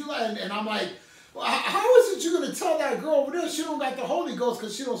 What would you like? And I'm like, well, how is it you're going to tell that girl over there she don't got the Holy Ghost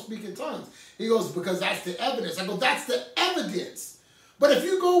because she don't speak in tongues? He goes, because that's the evidence. I go, that's the evidence. But if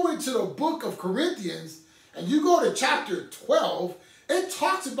you go into the book of Corinthians and you go to chapter 12, it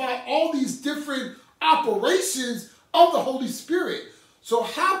talks about all these different operations of the Holy Spirit. So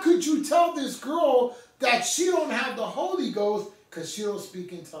how could you tell this girl that she don't have the Holy Ghost because she don't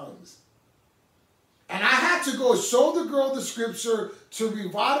speak in tongues? And I had to go show the girl the scripture to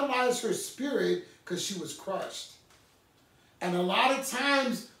revitalize her spirit because she was crushed. And a lot of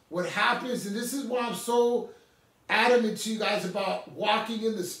times what happens, and this is why I'm so adamant to you guys about walking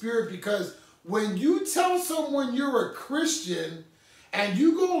in the Spirit, because when you tell someone you're a Christian and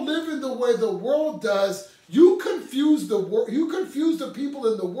you go living the way the world does, you confuse the people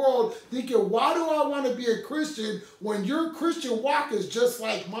in the world thinking, why do I want to be a Christian when your Christian walk is just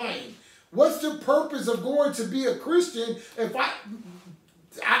like mine? What's the purpose of going to be a Christian if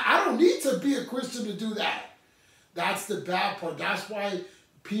I don't need to be a Christian to do that? That's the bad part. That's why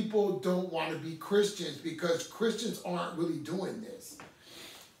people don't want to be Christians, because Christians aren't really doing this.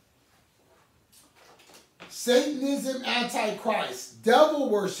 Satanism, Antichrist, devil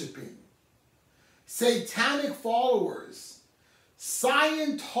worshiping, satanic followers,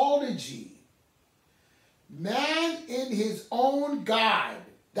 Scientology, man in his own God.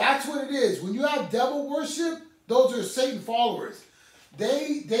 That's what it is. When you have devil worship, those are Satan followers.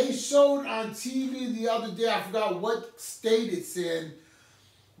 They showed on TV the other day, I forgot what state it's in,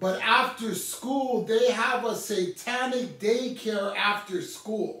 but after school, they have a satanic daycare after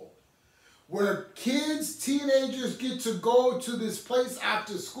school, where kids, teenagers get to go to this place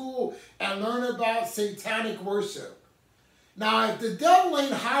after school and learn about satanic worship. Now, if the devil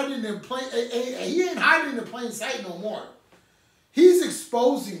ain't hiding in he ain't hiding in plain sight no more. He's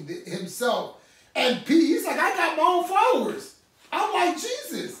exposing himself. And he's like, I got my own followers. I'm like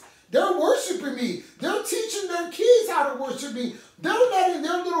Jesus. They're worshiping me. They're teaching their kids how to worship me. They're letting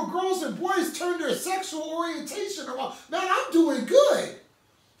their little girls and boys turn their sexual orientation around. Man, I'm doing good.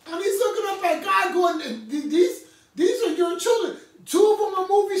 And he's looking up at God going, these are your children. 2 of them are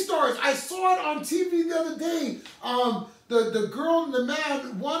movie stars. I saw it on TV the other day. The girl and the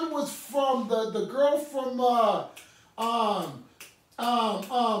man. One was from the girl from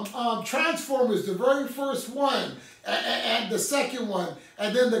Transformers, the very first one, and the second one,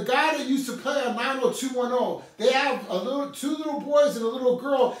 and then the guy that used to play on 90210. They have 2 little boys and a little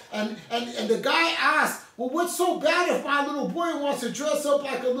girl, and the guy asked, well, what's so bad if my little boy wants to dress up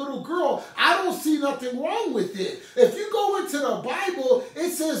like a little girl? I don't see nothing wrong with it. If you go into the Bible, it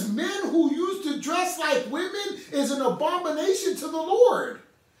says men who used to dress like women is an abomination to the Lord.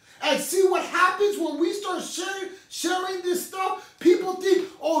 And see what happens when we start sharing this stuff? People think,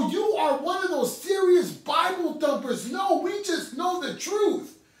 oh, you are one of those serious Bible thumpers. No, we just know the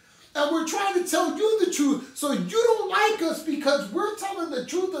truth. And we're trying to tell you the truth. So you don't like us because we're telling the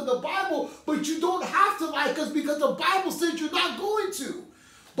truth of the Bible, but you don't have to like us because the Bible says you're not going to.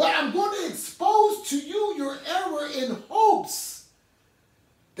 But I'm going to expose to you your error in hopes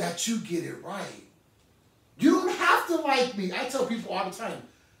that you get it right. You don't have to like me. I tell people all the time,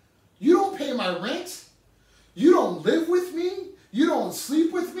 you don't pay my rent. You don't live with me. You don't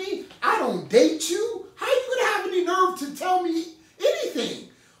sleep with me. I don't date you. How are you going to have any nerve to tell me anything?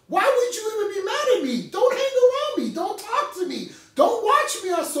 Why would you even be mad at me? Don't hang around me. Don't talk to me. Don't watch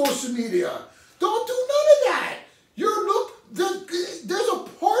me on social media. Don't do none of that. There's a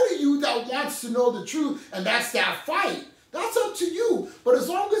part of you that wants to know the truth, and that's that fight. That's up to you. But as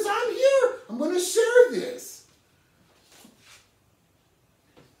long as I'm here, I'm going to share this.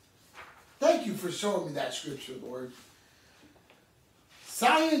 Thank you for showing me that scripture, Lord.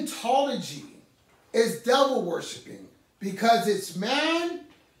 Scientology is devil worshiping because its man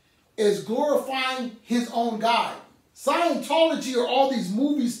is glorifying his own God. Scientology are all these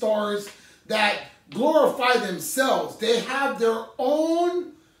movie stars that glorify themselves. They have their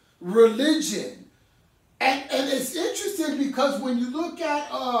own religion. And it's interesting because when you look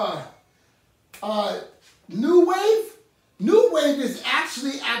at New Wave is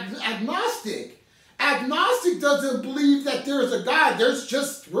actually agnostic. Agnostic doesn't believe that there's a God.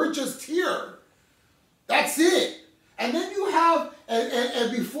 We're just here. That's it. And then you have,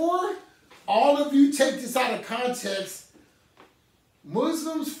 and before all of you take this out of context,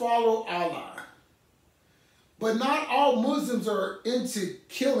 Muslims follow Allah. But not all Muslims are into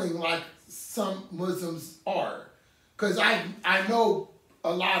killing like some Muslims are. Because I know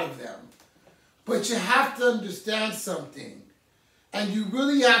a lot of them. But you have to understand something. And you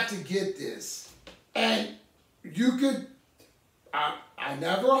really have to get this. And you could, I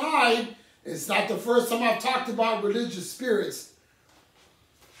never hide. It's not the first time I've talked about religious spirits.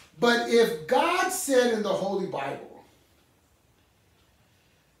 But if God said in the Holy Bible,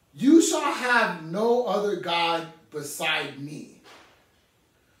 you shall have no other God beside me.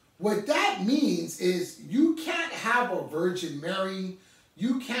 What that means is you can't have a Virgin Mary.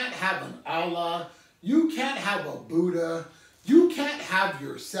 You can't have an Allah. You can't have a Buddha. You can't have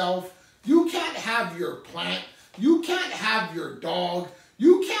yourself. You can't have your plant. You can't have your dog.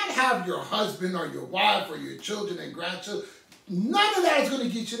 You can't have your husband or your wife or your children and grandchildren. None of that is going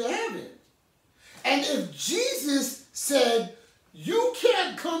to get you to heaven. And if Jesus said, you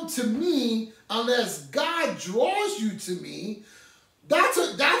can't come to me unless God draws you to me, that's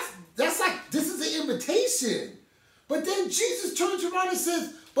like, this is an invitation. But then Jesus turns around and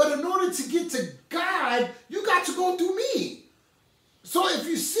says, but in order to get to God, you got to go through me. So if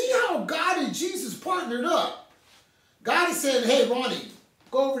you see how God and Jesus partnered up, God is saying, hey, Ronnie,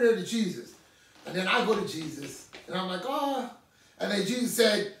 go over there to Jesus. And then I go to Jesus. And I'm like, oh. And then Jesus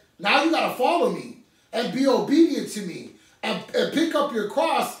said, now you got to follow me and be obedient to me and pick up your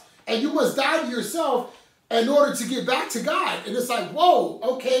cross. And you must die to yourself in order to get back to God. And it's like, whoa,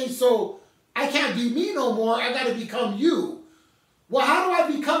 okay, so I can't be me no more. I got to become you. Well, how do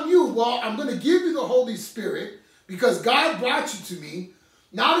I become you? Well, I'm going to give you the Holy Spirit because God brought you to me.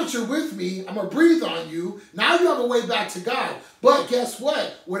 Now that you're with me, I'm going to breathe on you. Now you have a way back to God. But guess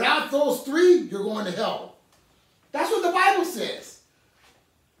what? Without those three, you're going to hell. That's what the Bible says.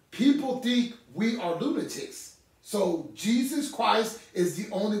 People think we are lunatics. So Jesus Christ is the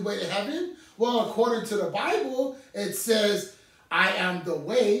only way to heaven? Well, according to the Bible, it says, I am the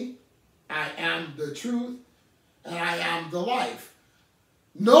way, I am the truth, and I am the life.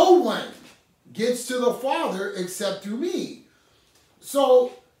 No one gets to the Father except through me.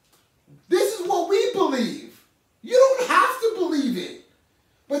 So this is what we believe. You don't have to believe it.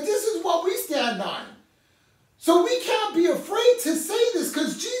 But this is what we stand on. So we can't be afraid to say this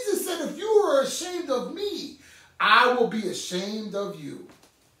because Jesus said, if you are ashamed of me, I will be ashamed of you.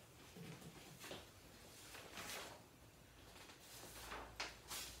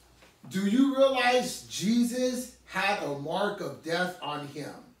 Do you realize Jesus had a mark of death on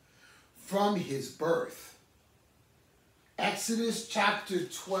him from his birth? Exodus chapter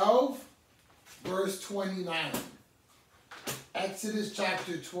 12, verse 29. Exodus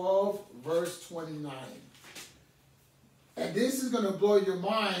chapter 12, verse 29. And this is going to blow your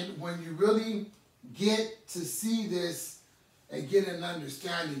mind when you really get to see this and get an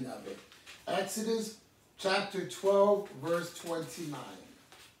understanding of it. Exodus chapter 12, verse 29.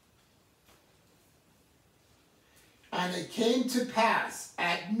 And it came to pass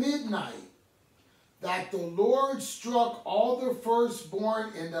at midnight that the Lord struck all the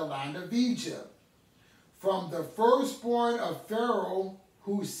firstborn in the land of Egypt, from the firstborn of Pharaoh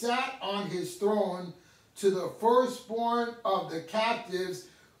who sat on his throne to the firstborn of the captives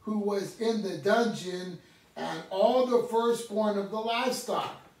who was in the dungeon, and all the firstborn of the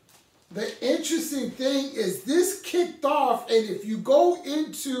livestock. The interesting thing is this kicked off, and if you go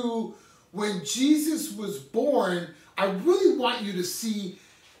into when Jesus was born, I really want you to see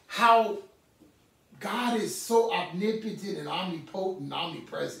how God is so omnipotent and omnipotent and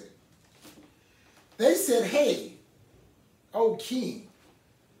omnipresent. They said, hey, oh king,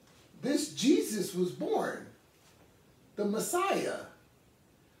 this Jesus was born, the Messiah.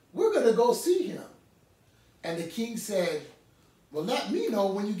 We're going to go see him. And the king said, well, let me know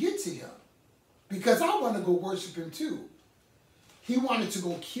when you get to him, because I want to go worship him too. He wanted to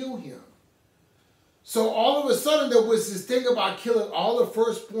go kill him. So all of a sudden there was this thing about killing all the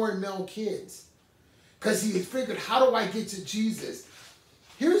firstborn male kids, because he figured, how do I get to Jesus?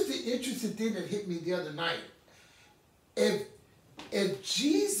 Here's the interesting thing that hit me the other night. If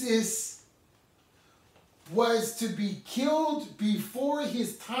Jesus was to be killed before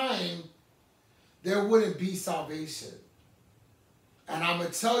his time, there wouldn't be salvation. And I'm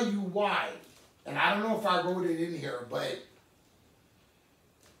going to tell you why. And I don't know if I wrote it in here, but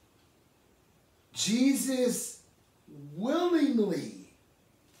Jesus willingly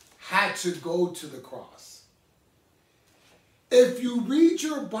had to go to the cross. If you read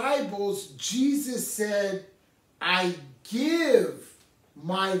your Bibles, Jesus said, I give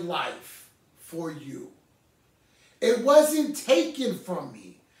my life for you. It wasn't taken from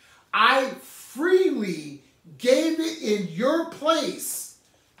me. I freely gave it in your place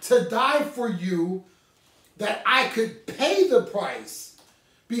to die for you, that I could pay the price.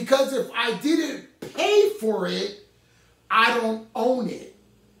 Because if I didn't pay for it, I don't own it.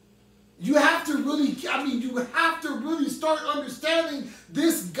 You have to really, you have to really start understanding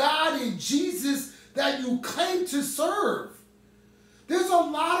this God in Jesus that you claim to serve. There's a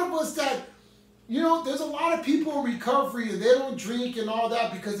lot of us that, there's a lot of people in recovery and they don't drink and all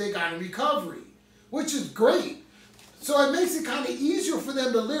that because they got in recovery, which is great. So it makes it kind of easier for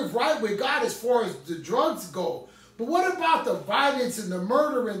them to live right with God as far as the drugs go. But what about the violence and the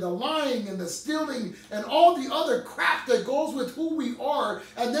murder and the lying and the stealing and all the other crap that goes with who we are,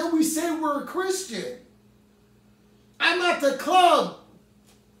 and then we say we're a Christian? I'm at the club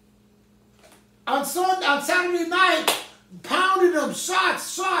on Saturday night, pounding them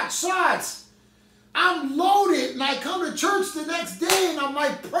shots. I'm loaded, and I come to church the next day, and I'm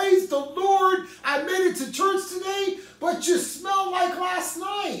like, praise the Lord, I made it to church today, but you smell like last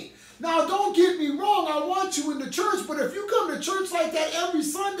night. Now, don't get me wrong, I want you in the church, but if you come to church like that every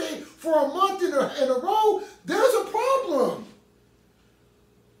Sunday for a month in a row, there's a problem.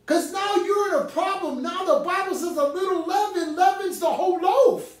 Because now you're in a problem. Now the Bible says a little leaven leavens the whole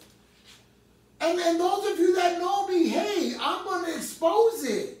loaf. And those of you that know me, hey, I'm going to expose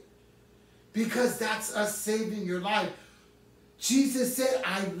it. Because that's us saving your life. Jesus said,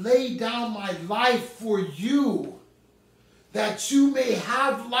 I lay down my life for you, that you may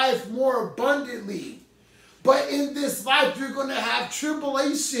have life more abundantly. But in this life, you're going to have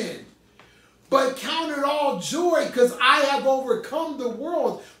tribulation. but count it all joy because I have overcome the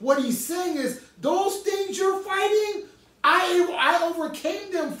world. What he's saying is, those things you're fighting, I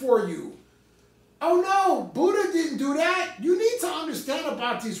overcame them for you. Oh no, Buddha didn't do that. You need to understand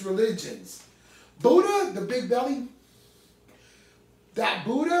about these religions. Buddha, the big belly, that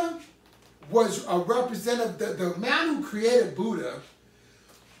Buddha was a representative. The man who created Buddha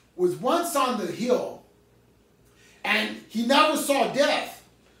was once on the hill and he never saw death.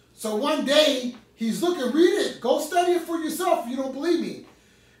 So one day he's looking, read it, go study it for yourself if you don't believe me.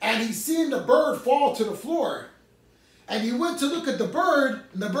 And he's seen the bird fall to the floor. And he went to look at the bird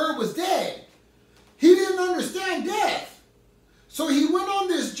and the bird was dead. He didn't understand death. So he went on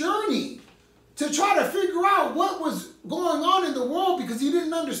this journey to try to figure out what was going on in the world because he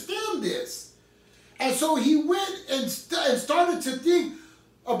didn't understand this. And so he went and started to think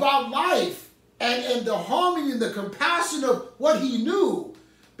about life and the harmony and the compassion of what he knew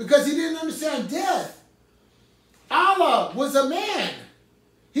because he didn't understand death. Allah was a man.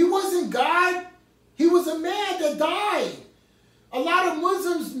 He wasn't God. He was a man that died. A lot of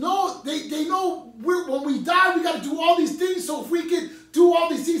Muslims know, they know when we die, we got to do all these things. So if we can do all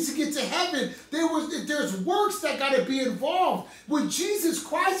these things to get to heaven, there's works that got to be involved. With Jesus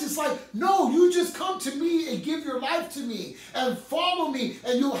Christ, it's like, no, you just come to me and give your life to me and follow me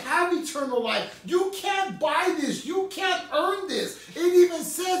and you'll have eternal life. You can't buy this. You can't earn this. It even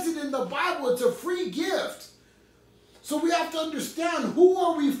says it in the Bible. It's a free gift. So we have to understand, who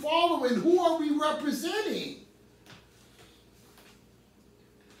are we following? Who are we representing?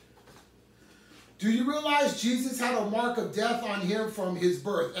 Do you realize Jesus had a mark of death on him from his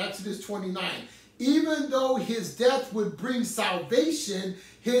birth? Exodus 29. Even though his death would bring salvation,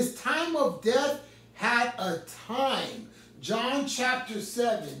 his time of death had a time. John chapter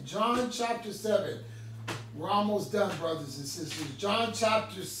 7. John chapter 7. We're almost done, brothers and sisters. John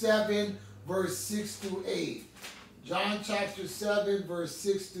chapter 7, verse 6 through 8. John chapter 7, verse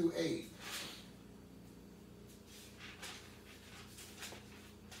 6 through 8.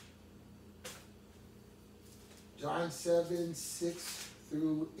 John 7, 6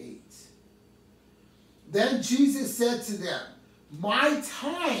 through 8. Then Jesus said to them, my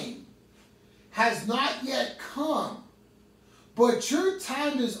time has not yet come, but your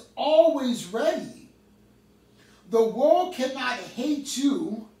time is always ready. The world cannot hate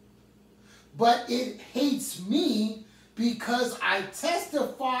you, but it hates me because I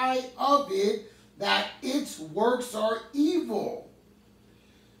testify of it that its works are evil.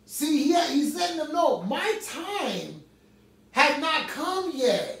 See, he's letting them know, my time had not come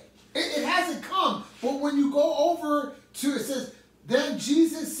yet. It hasn't come. But when you go over to, it says, then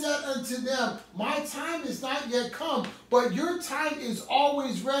Jesus said unto them, my time is not yet come, but your time is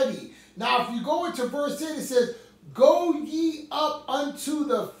always ready. Now, if you go into verse 10, it says, go ye up unto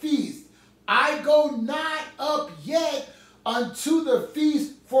the feast. I go not up yet unto the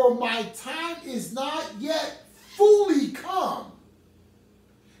feast, for my time is not yet fully come.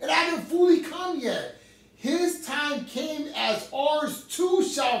 It hasn't fully come yet. His time came as ours too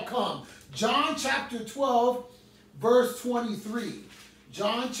shall come. John chapter 12, verse 23.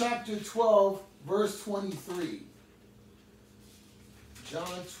 John chapter 12, verse 23.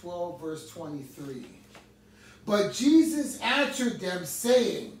 John 12, verse 23. But Jesus answered them,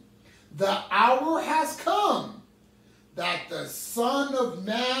 saying, the hour has come that the Son of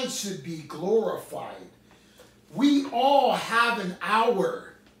Man should be glorified. We all have an hour.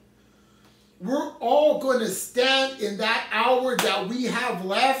 We're all going to stand in that hour that we have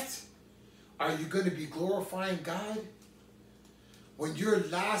left. Are you going to be glorifying God? When your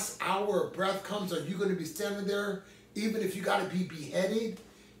last hour of breath comes, are you going to be standing there, even if you got to be beheaded,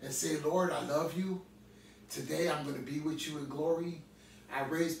 and say, Lord, I love you. Today I'm going to be with you in glory. I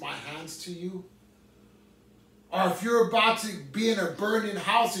raise my hands to you. Or if you're about to be in a burning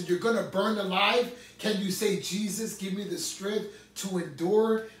house and you're going to burn alive, can you say, Jesus, give me the strength to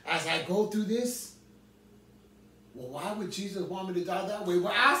endure as I go through this? Well, why would Jesus want me to die that way?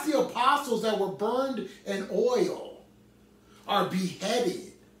 Well, ask the apostles that were burned in oil, or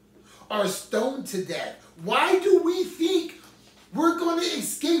beheaded, or stoned to death. Why do we think we're going to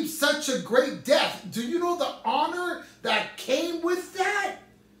escape such a great death? Do you know the honor that came with that?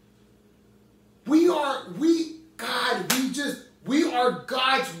 We are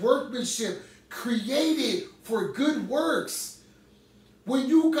God's workmanship, created for good works. When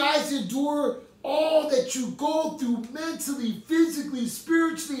you guys endure all that you go through mentally, physically,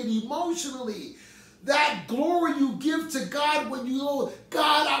 spiritually, and emotionally, that glory you give to God when you know,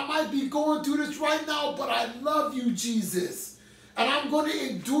 God, I might be going through this right now, but I love you, Jesus. and I'm going to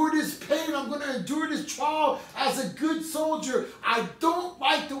endure this pain. I'm going to endure this trial as a good soldier. I don't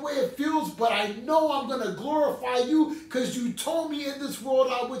like the way it feels, but I know I'm going to glorify you because you told me in this world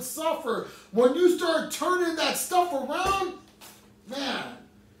I would suffer. When you start turning that stuff around, man,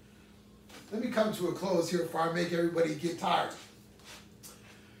 let me come to a close here before I make everybody get tired.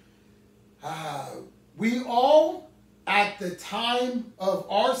 We all, at the time of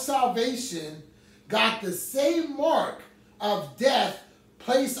our salvation, got the same mark of death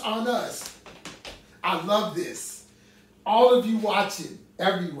placed on us. I love this. All of you watching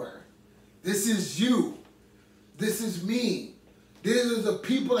everywhere. This is you. This is me. These are the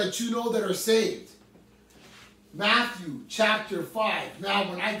people that you know that are saved. Matthew chapter 5.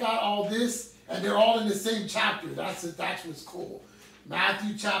 Now, when I got all this, and they're all in the same chapter, that's what's cool.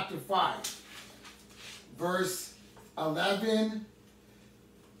 Matthew chapter 5, verse 11.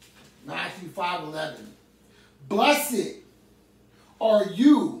 Matthew 5:11. Blessed are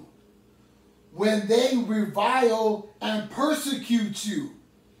you when they revile and persecute you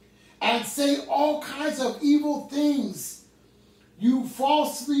and say all kinds of evil things you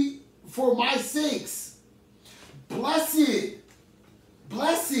falsely for my sakes. Blessed.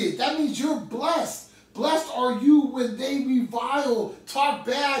 Blessed. That means you're blessed. Blessed are you when they revile, talk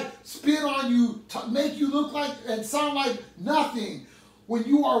bad, spit on you, make you look like and sound like nothing. When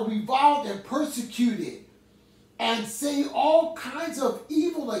you are reviled and persecuted and say all kinds of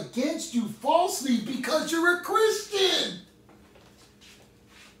evil against you falsely because you're a Christian.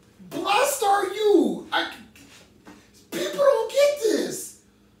 Blessed are you. People don't get this.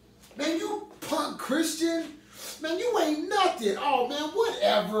 Man, you punk Christian. Man, you ain't nothing. Oh, man,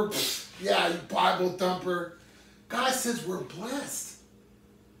 whatever. Yeah, you Bible thumper. God says we're blessed.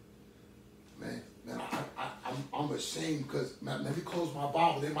 Man, I'm ashamed because, man, let me close my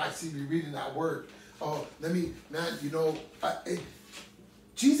Bible. They might see me reading that word. Oh, man,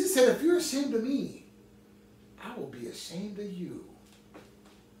 Jesus said, if you're ashamed of me, I will be ashamed of you.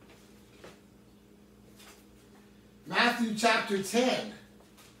 Matthew chapter 10.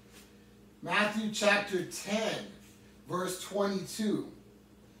 Matthew chapter 10, verse 22.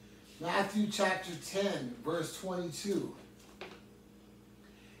 Matthew chapter 10, verse 22.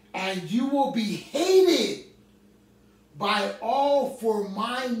 And you will be hated by all for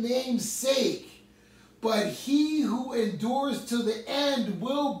my name's sake, but he who endures to the end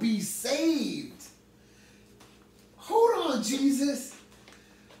will be saved. Hold on, Jesus.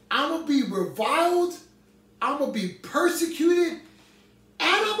 I'm going to be reviled, I'm going to be persecuted, and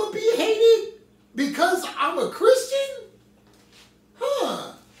I'm going to be hated because I'm a Christian?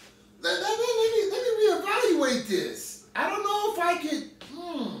 Huh. Let me reevaluate this. I don't know if I could,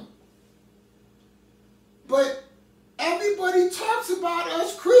 But everybody talks about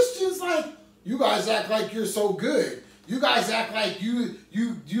us Christians like, you guys act like you're so good. You guys act like you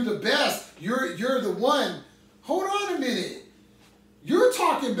the best. You're the one. Hold on a minute. You're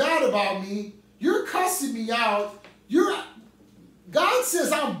talking bad about me. You're cussing me out. God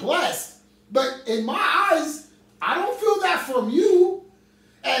says I'm blessed. But in my eyes, I don't feel that from you.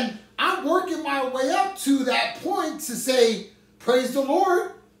 And I'm working my way up to that point to say, praise the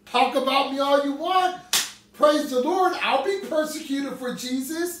Lord. Talk about me all you want. Praise the Lord. I'll be persecuted for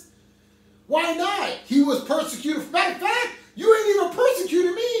Jesus. Why not? He was persecuted. Matter of fact, you ain't even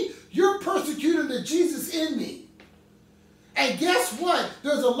persecuting me. You're persecuting the Jesus in me. And guess what?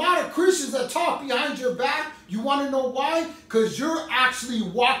 There's a lot of Christians that talk behind your back. You want to know why? Because you're actually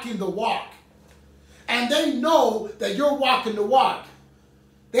walking the walk. And they know that you're walking the walk.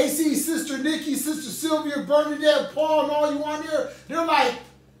 They see Sister Nikki, Sister Sylvia, Bernadette, Paul, and all you on there. They're like,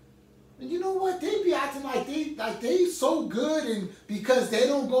 you know what? They be acting like they so good, and because they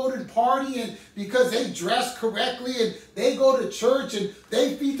don't go to the party, and because they dress correctly, and they go to church, and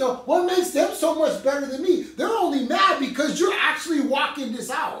they feed them. What makes them so much better than me? They're only mad because you're actually walking this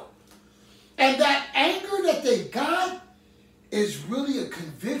out. And that anger that they got is really a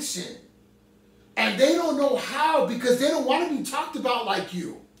conviction. And they don't know how, because they don't want to be talked about like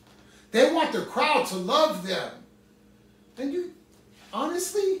you. They want the crowd to love them. And you,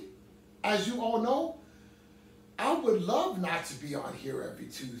 honestly, as you all know, I would love not to be on here every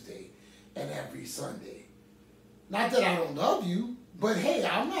Tuesday and every Sunday. Not that I don't love you, but hey,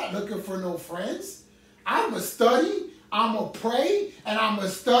 I'm not looking for no friends. I'm going to study, I'm going to pray, and I'm going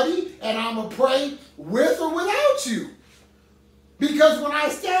to study, and I'm going to pray with or without you. Because when I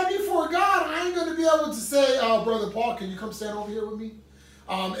stand before God, I ain't going to be able to say, Brother Paul, can you come stand over here with me?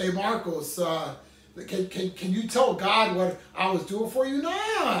 Hey, Marcos, can you tell God what I was doing for you?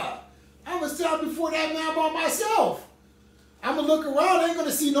 Nah. I'm going to stand before that man by myself. I'm going to look around. I ain't going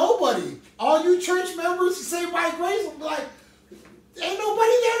to see nobody. All you church members saved by grace, I'm like, Ain't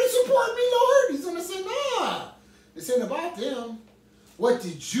nobody there to support me, Lord. He's going to say, nah. This ain't about them. What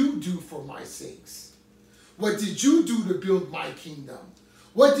did you do for my sakes? What did you do to build my kingdom?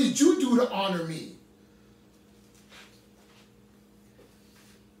 What did you do to honor me?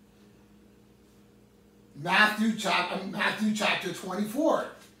 Matthew chapter 24.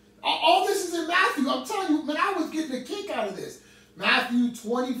 All this is in Matthew. I'm telling you, man, I was getting a kick out of this. Matthew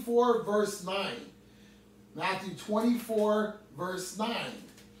 24, verse 9. Matthew 24, verse 9.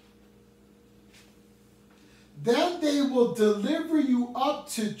 Then they will deliver you up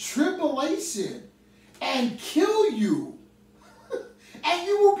to tribulation and kill you. And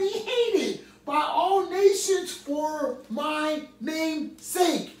you will be hated by all nations for my name's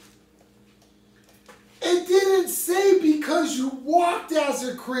sake. It didn't say because you walked as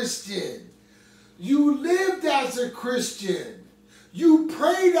a Christian, you lived as a Christian, you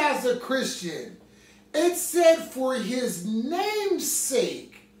prayed as a Christian. It said for his name's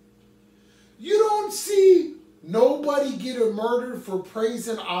sake. You don't see nobody get murdered for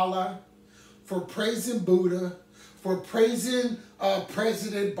praising Allah, for praising Buddha, for praising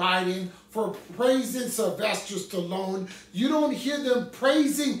President Biden, for praising Sylvester Stallone. You don't hear them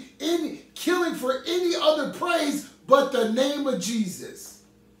praising, killing for any other praise but the name of Jesus.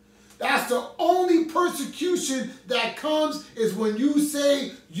 That's the only persecution that comes is when you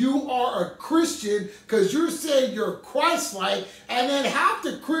say you are a Christian because you're saying you're Christ-like, and then half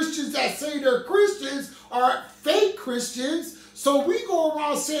the Christians that say they're Christians are fake Christians. So we go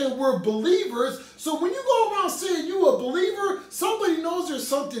around saying we're believers. So when you go around saying you a believer, somebody knows there's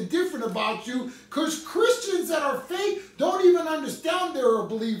something different about you, because Christians that are fake don't even understand they're a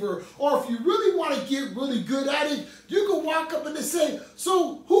believer. Or if you really want to get really good at it, you can walk up and say,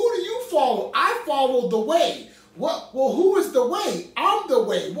 so who do you follow? I follow the way. What? Well, who is the way? I'm the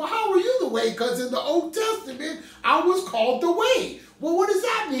way. Well, how are you the way? Because in the Old Testament, I was called the way. Well, what does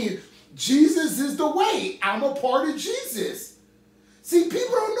that mean? Jesus is the way. I'm a part of Jesus. See,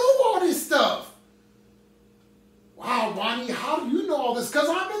 people don't know all this stuff. Wow, Ronnie, how do you know all this? Because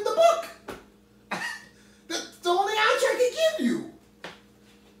I'm in the book. That's the only answer I can give you.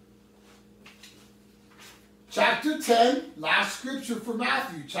 Chapter 10, last scripture for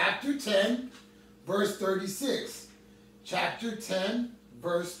Matthew. Chapter 10, verse 36. Chapter 10,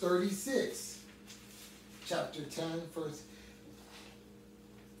 verse 36. Chapter 10, verse...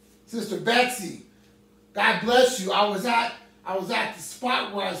 Sister Betsy, God bless you. I was at the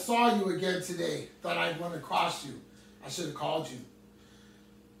spot where I saw you again today. Thought I'd run across you. I should have called you.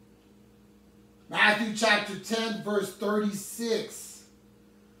 Matthew chapter 10, verse 36.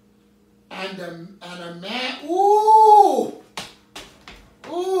 And a man,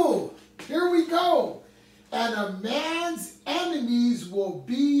 here we go. And a man's enemies will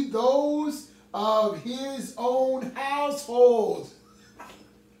be those of his own household.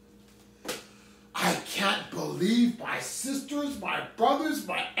 I can't believe my sisters, my brothers,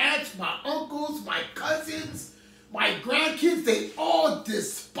 my aunts, my uncles, my cousins, my grandkids, they all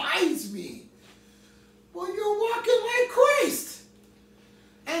despise me. Well, you're walking like Christ.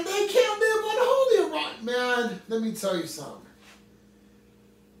 And they can't live unholy around. Man, let me tell you something.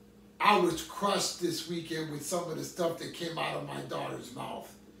 I was crushed this weekend with some of the stuff that came out of my daughter's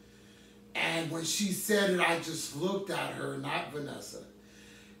mouth. And when she said it, I just looked at her, not Vanessa.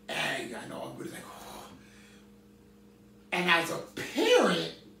 And I know I was like, oh. And as a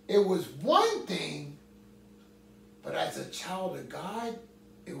parent, it was one thing, but as a child of God,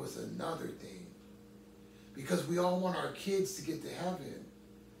 it was another thing. Because we all want our kids to get to heaven.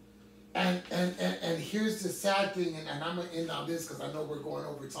 And here's the sad thing, and I'm going to end on this because I know we're going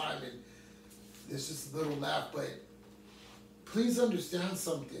over time and there's just a little left, but please understand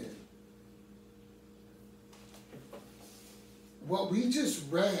something. What we just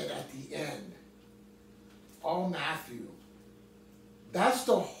read at the end, all Matthew, that's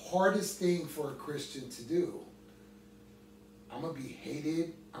the hardest thing for a Christian to do. I'm going to be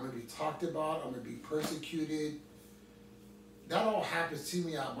hated. I'm going to be talked about. I'm going to be persecuted. That all happens to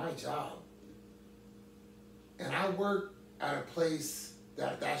me at my job. And I work at a place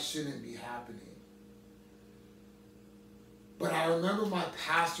that shouldn't be happening. But I remember my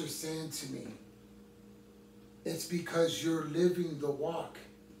pastor saying to me, it's because you're living the walk.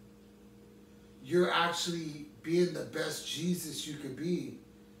 You're actually being the best Jesus you could be.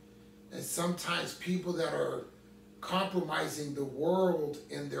 And sometimes people that are compromising the world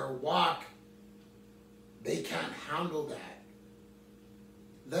in their walk, they can't handle that.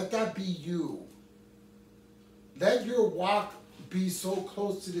 Let that be you. Let your walk be so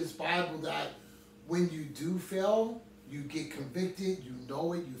close to this Bible that when you do fail, you get convicted, you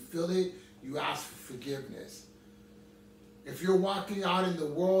know it, you feel it, you ask for forgiveness. If you're walking out in the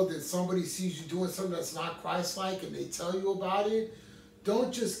world and somebody sees you doing something that's not Christ-like and they tell you about it,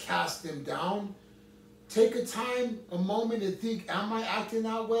 don't just cast them down. Take a time, a moment, and think, am I acting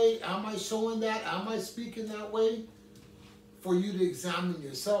that way? Am I showing that? Am I speaking that way? For you to examine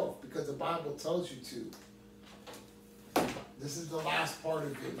yourself, because the Bible tells you to. This is the last part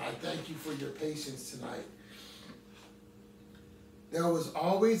of it, and I thank you for your patience tonight. There was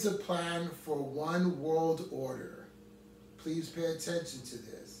always a plan for one world order. Please pay attention to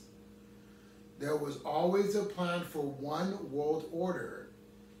this. There was always a plan for one world order.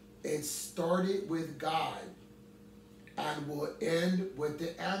 It started with God and will end with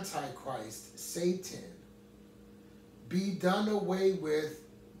the Antichrist, Satan. Be done away with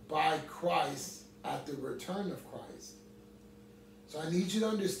by Christ at the return of Christ. So I need you to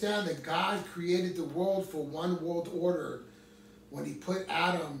understand that God created the world for one world order when he put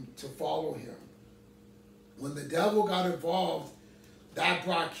Adam to follow him. When the devil got involved, that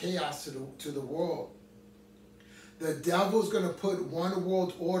brought chaos to the world. The devil's going to put one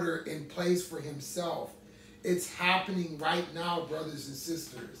world order in place for himself. It's happening right now, brothers and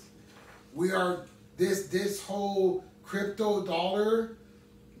sisters. We are, this whole crypto dollar,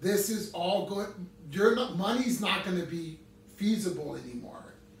 this is all going, money's not going to be feasible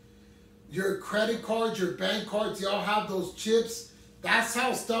anymore. Your credit cards, your bank cards, they all have those chips. That's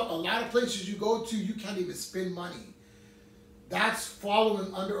how stuff, a lot of places you go to, you can't even spend money. That's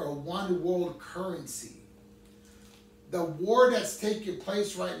following under a one world currency. The war that's taking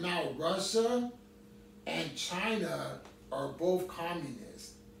place right now, Russia and China are both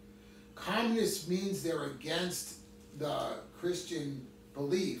communist. Communist means they're against the Christian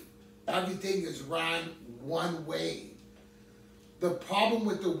belief. Everything is run one way. The problem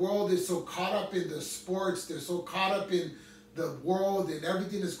with the world is so caught up in the sports, they're so caught up in the world and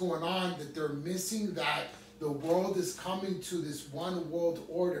everything that's going on that they're missing that the world is coming to this one world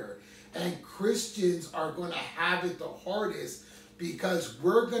order. And Christians are going to have it the hardest because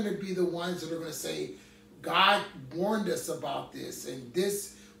we're going to be the ones that are going to say, God warned us about this, and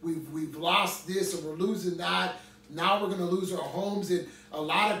this, we've lost this, and we're losing that. Now we're going to lose our homes. And a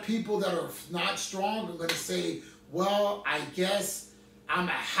lot of people that are not strong are going to say, well, I guess I'm going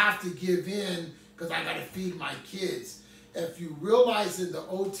to have to give in because I got to feed my kids. If you realize in the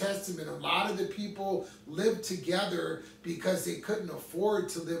Old Testament, a lot of the people lived together because they couldn't afford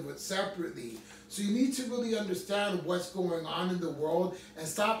to live separately. So you need to really understand what's going on in the world and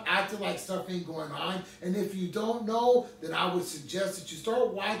stop acting like stuff ain't going on. And if you don't know, then I would suggest that you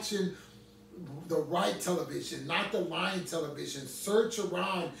start watching the right television, not the lying television. Search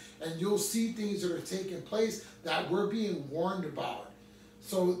around and you'll see things that are taking place that we're being warned about.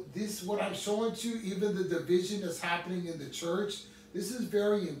 So this, what I'm showing to you, even the division that's happening in the church, this is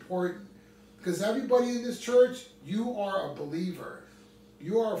very important. Because everybody in this church, you are a believer.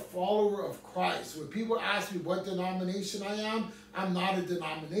 You are a follower of Christ. When people ask me what denomination I am, I'm not a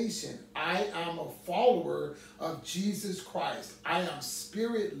denomination. I am a follower of Jesus Christ. I am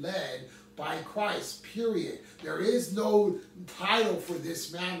spirit-led by Christ, period. There is no title for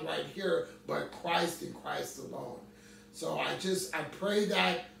this man right here but Christ and Christ alone. So I pray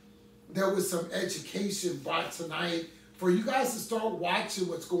that there was some education brought tonight for you guys to start watching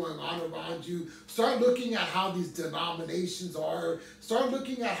what's going on around you. Start looking at how these denominations are. Start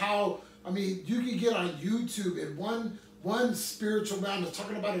looking at how, I mean, you can get on YouTube and one spiritual man is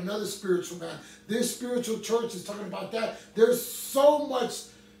talking about another spiritual man. This spiritual church is talking about that. There's so much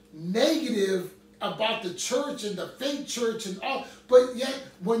negative about the church and the fake church and all, but yet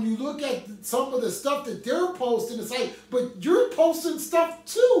when you look at some of the stuff that they're posting, it's like, but you're posting stuff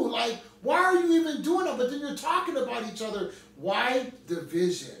too. Like, why are you even doing it? But then you're talking about each other. Why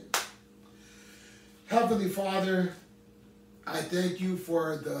division? Heavenly Father, I thank you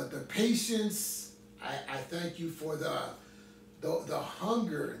for the patience. I thank you for the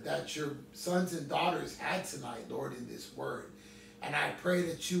hunger that your sons and daughters had tonight, Lord, in this word. And I pray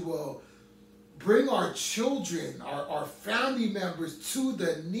that you will bring our children, our family members to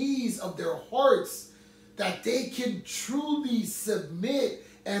the knees of their hearts, that they can truly submit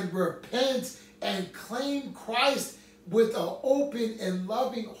and repent and claim Christ with an open and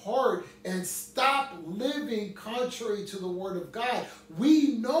loving heart and stop living contrary to the Word of God.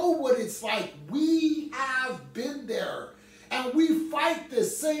 We know what it's like. We have been there. And we fight the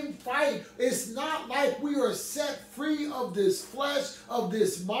same fight. It's not like we are set free of this flesh, of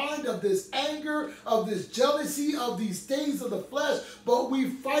this mind, of this anger, of this jealousy, of these things of the flesh. But we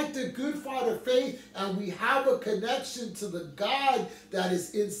fight the good fight of faith, and we have a connection to the God that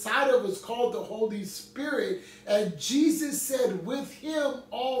is inside of us called the Holy Spirit. And Jesus said, with him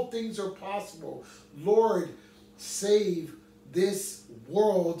all things are possible. Lord, save this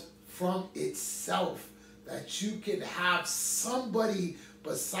world from itself, that you can have somebody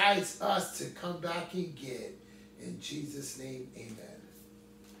besides us to come back and get. In Jesus' name, amen.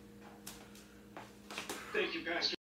 Thank you, Pastor.